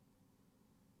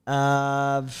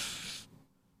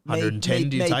 110,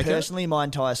 do you take it? Me personally, my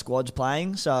entire squad's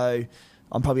playing, so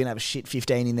I'm probably going to have a shit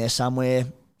 15 in there somewhere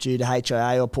due to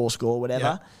HIA or poor score,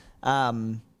 whatever. Yeah.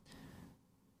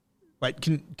 Wait,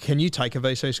 can you take a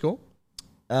VC score?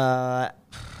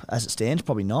 As it stands,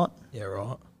 probably not. Yeah,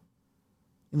 right.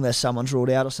 Unless someone's ruled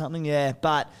out or something, yeah.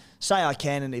 But say I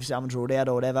can, and if someone's ruled out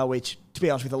or whatever, which, to be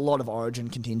honest, with a lot of Origin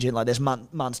contingent, there's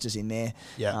Munsters in there.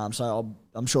 Yeah. So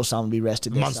I'm sure someone will be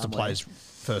rested there Munster somewhere. plays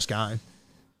first game.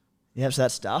 Yeah, so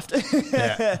that's stuffed.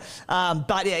 Yeah.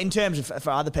 But yeah, in terms of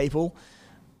for other people,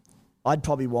 I'd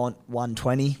probably want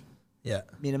 120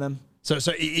 minimum. So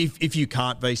if you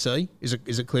can't VC, is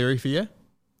it Cleary for you?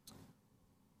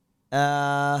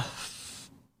 I'm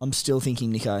still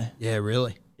thinking Nicho. Yeah,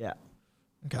 really? Yeah.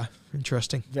 Okay,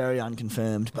 interesting. Very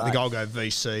unconfirmed. But I think I'll go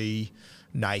VC,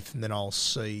 Nath, and then I'll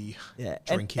see. Yeah,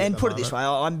 Drinky and put it this way,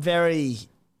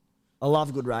 I love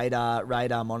a good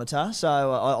radar monitor, so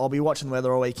I'll be watching the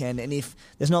weather all weekend, and if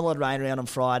there's not a lot of rain around on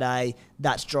Friday,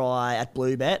 that's dry at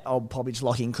Bluebet, I'll probably just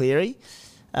lock in Cleary.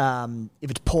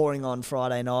 If it's pouring on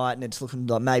Friday night and it's looking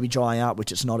like maybe drying up,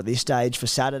 which it's not at this stage, for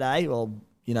Saturday, well,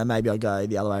 maybe I go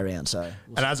the other way around. So,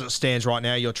 and as it stands right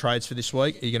now, your trades for this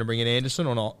week, are you going to bring in Anderson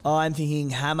or not? I'm thinking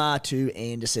Hammer to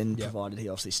Anderson, provided he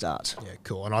obviously starts. Yeah,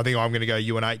 cool. And I think I'm going to go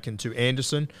Ewan Aitken to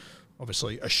Anderson.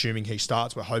 Obviously, assuming he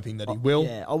starts, we're hoping that he will.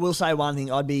 Yeah, I will say one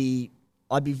thing. I'd be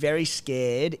very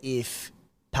scared if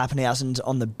Pappenhausen's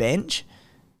on the bench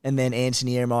and then Anderson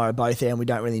and Jeremiah are both there and we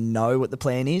don't really know what the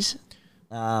plan is.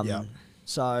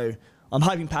 So I'm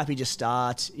hoping Pappy just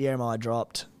starts, Jeremiah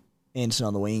dropped, Anderson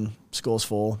on the wing, scores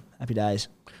 4. Happy days.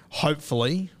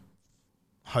 Hopefully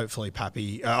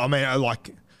Pappy.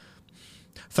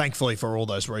 Thankfully for all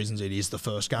those reasons, it is the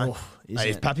first game.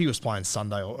 If Pappy was playing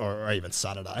Sunday or even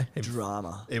Saturday,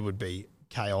 drama. It would be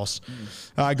chaos.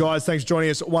 Guys, thanks for joining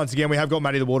us once again. We have got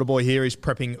Matty the Waterboy here. He's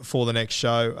prepping for the next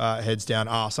show. Heads down,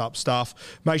 arse up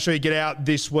stuff. Make sure you get out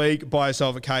this week. Buy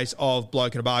yourself a case of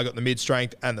Bloke in a Bar. Got the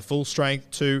mid-strength and the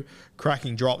full-strength. 2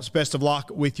 cracking drops. Best of luck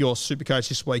with your Supercoach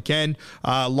this weekend.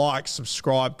 Like,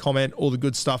 subscribe, comment, all the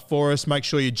good stuff for us. Make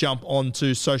sure you jump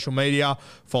onto social media.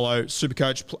 Follow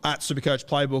Supercoach at Supercoach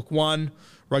Playbook 1.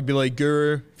 Rugby League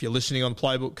Guru. If you're listening on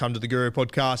Playbook, come to the Guru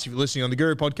podcast. If you're listening on the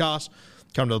Guru podcast,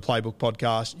 come to the Playbook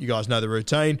podcast. You guys know the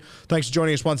routine. Thanks for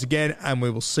joining us once again, and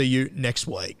we will see you next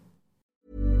week.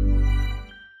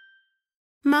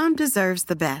 Mom deserves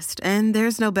the best, and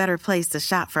there's no better place to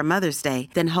shop for Mother's Day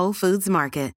than Whole Foods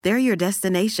Market. They're your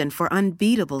destination for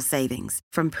unbeatable savings,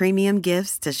 from premium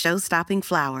gifts to show-stopping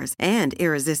flowers and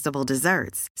irresistible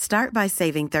desserts. Start by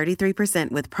saving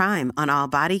 33% with Prime on all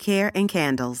body care and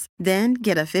candles. Then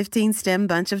get a 15-stem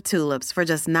bunch of tulips for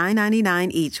just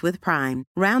 $9.99 each with Prime.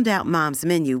 Round out Mom's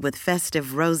menu with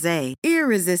festive rosé,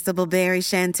 irresistible berry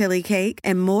chantilly cake,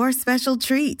 and more special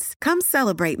treats. Come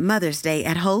celebrate Mother's Day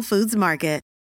at Whole Foods Market.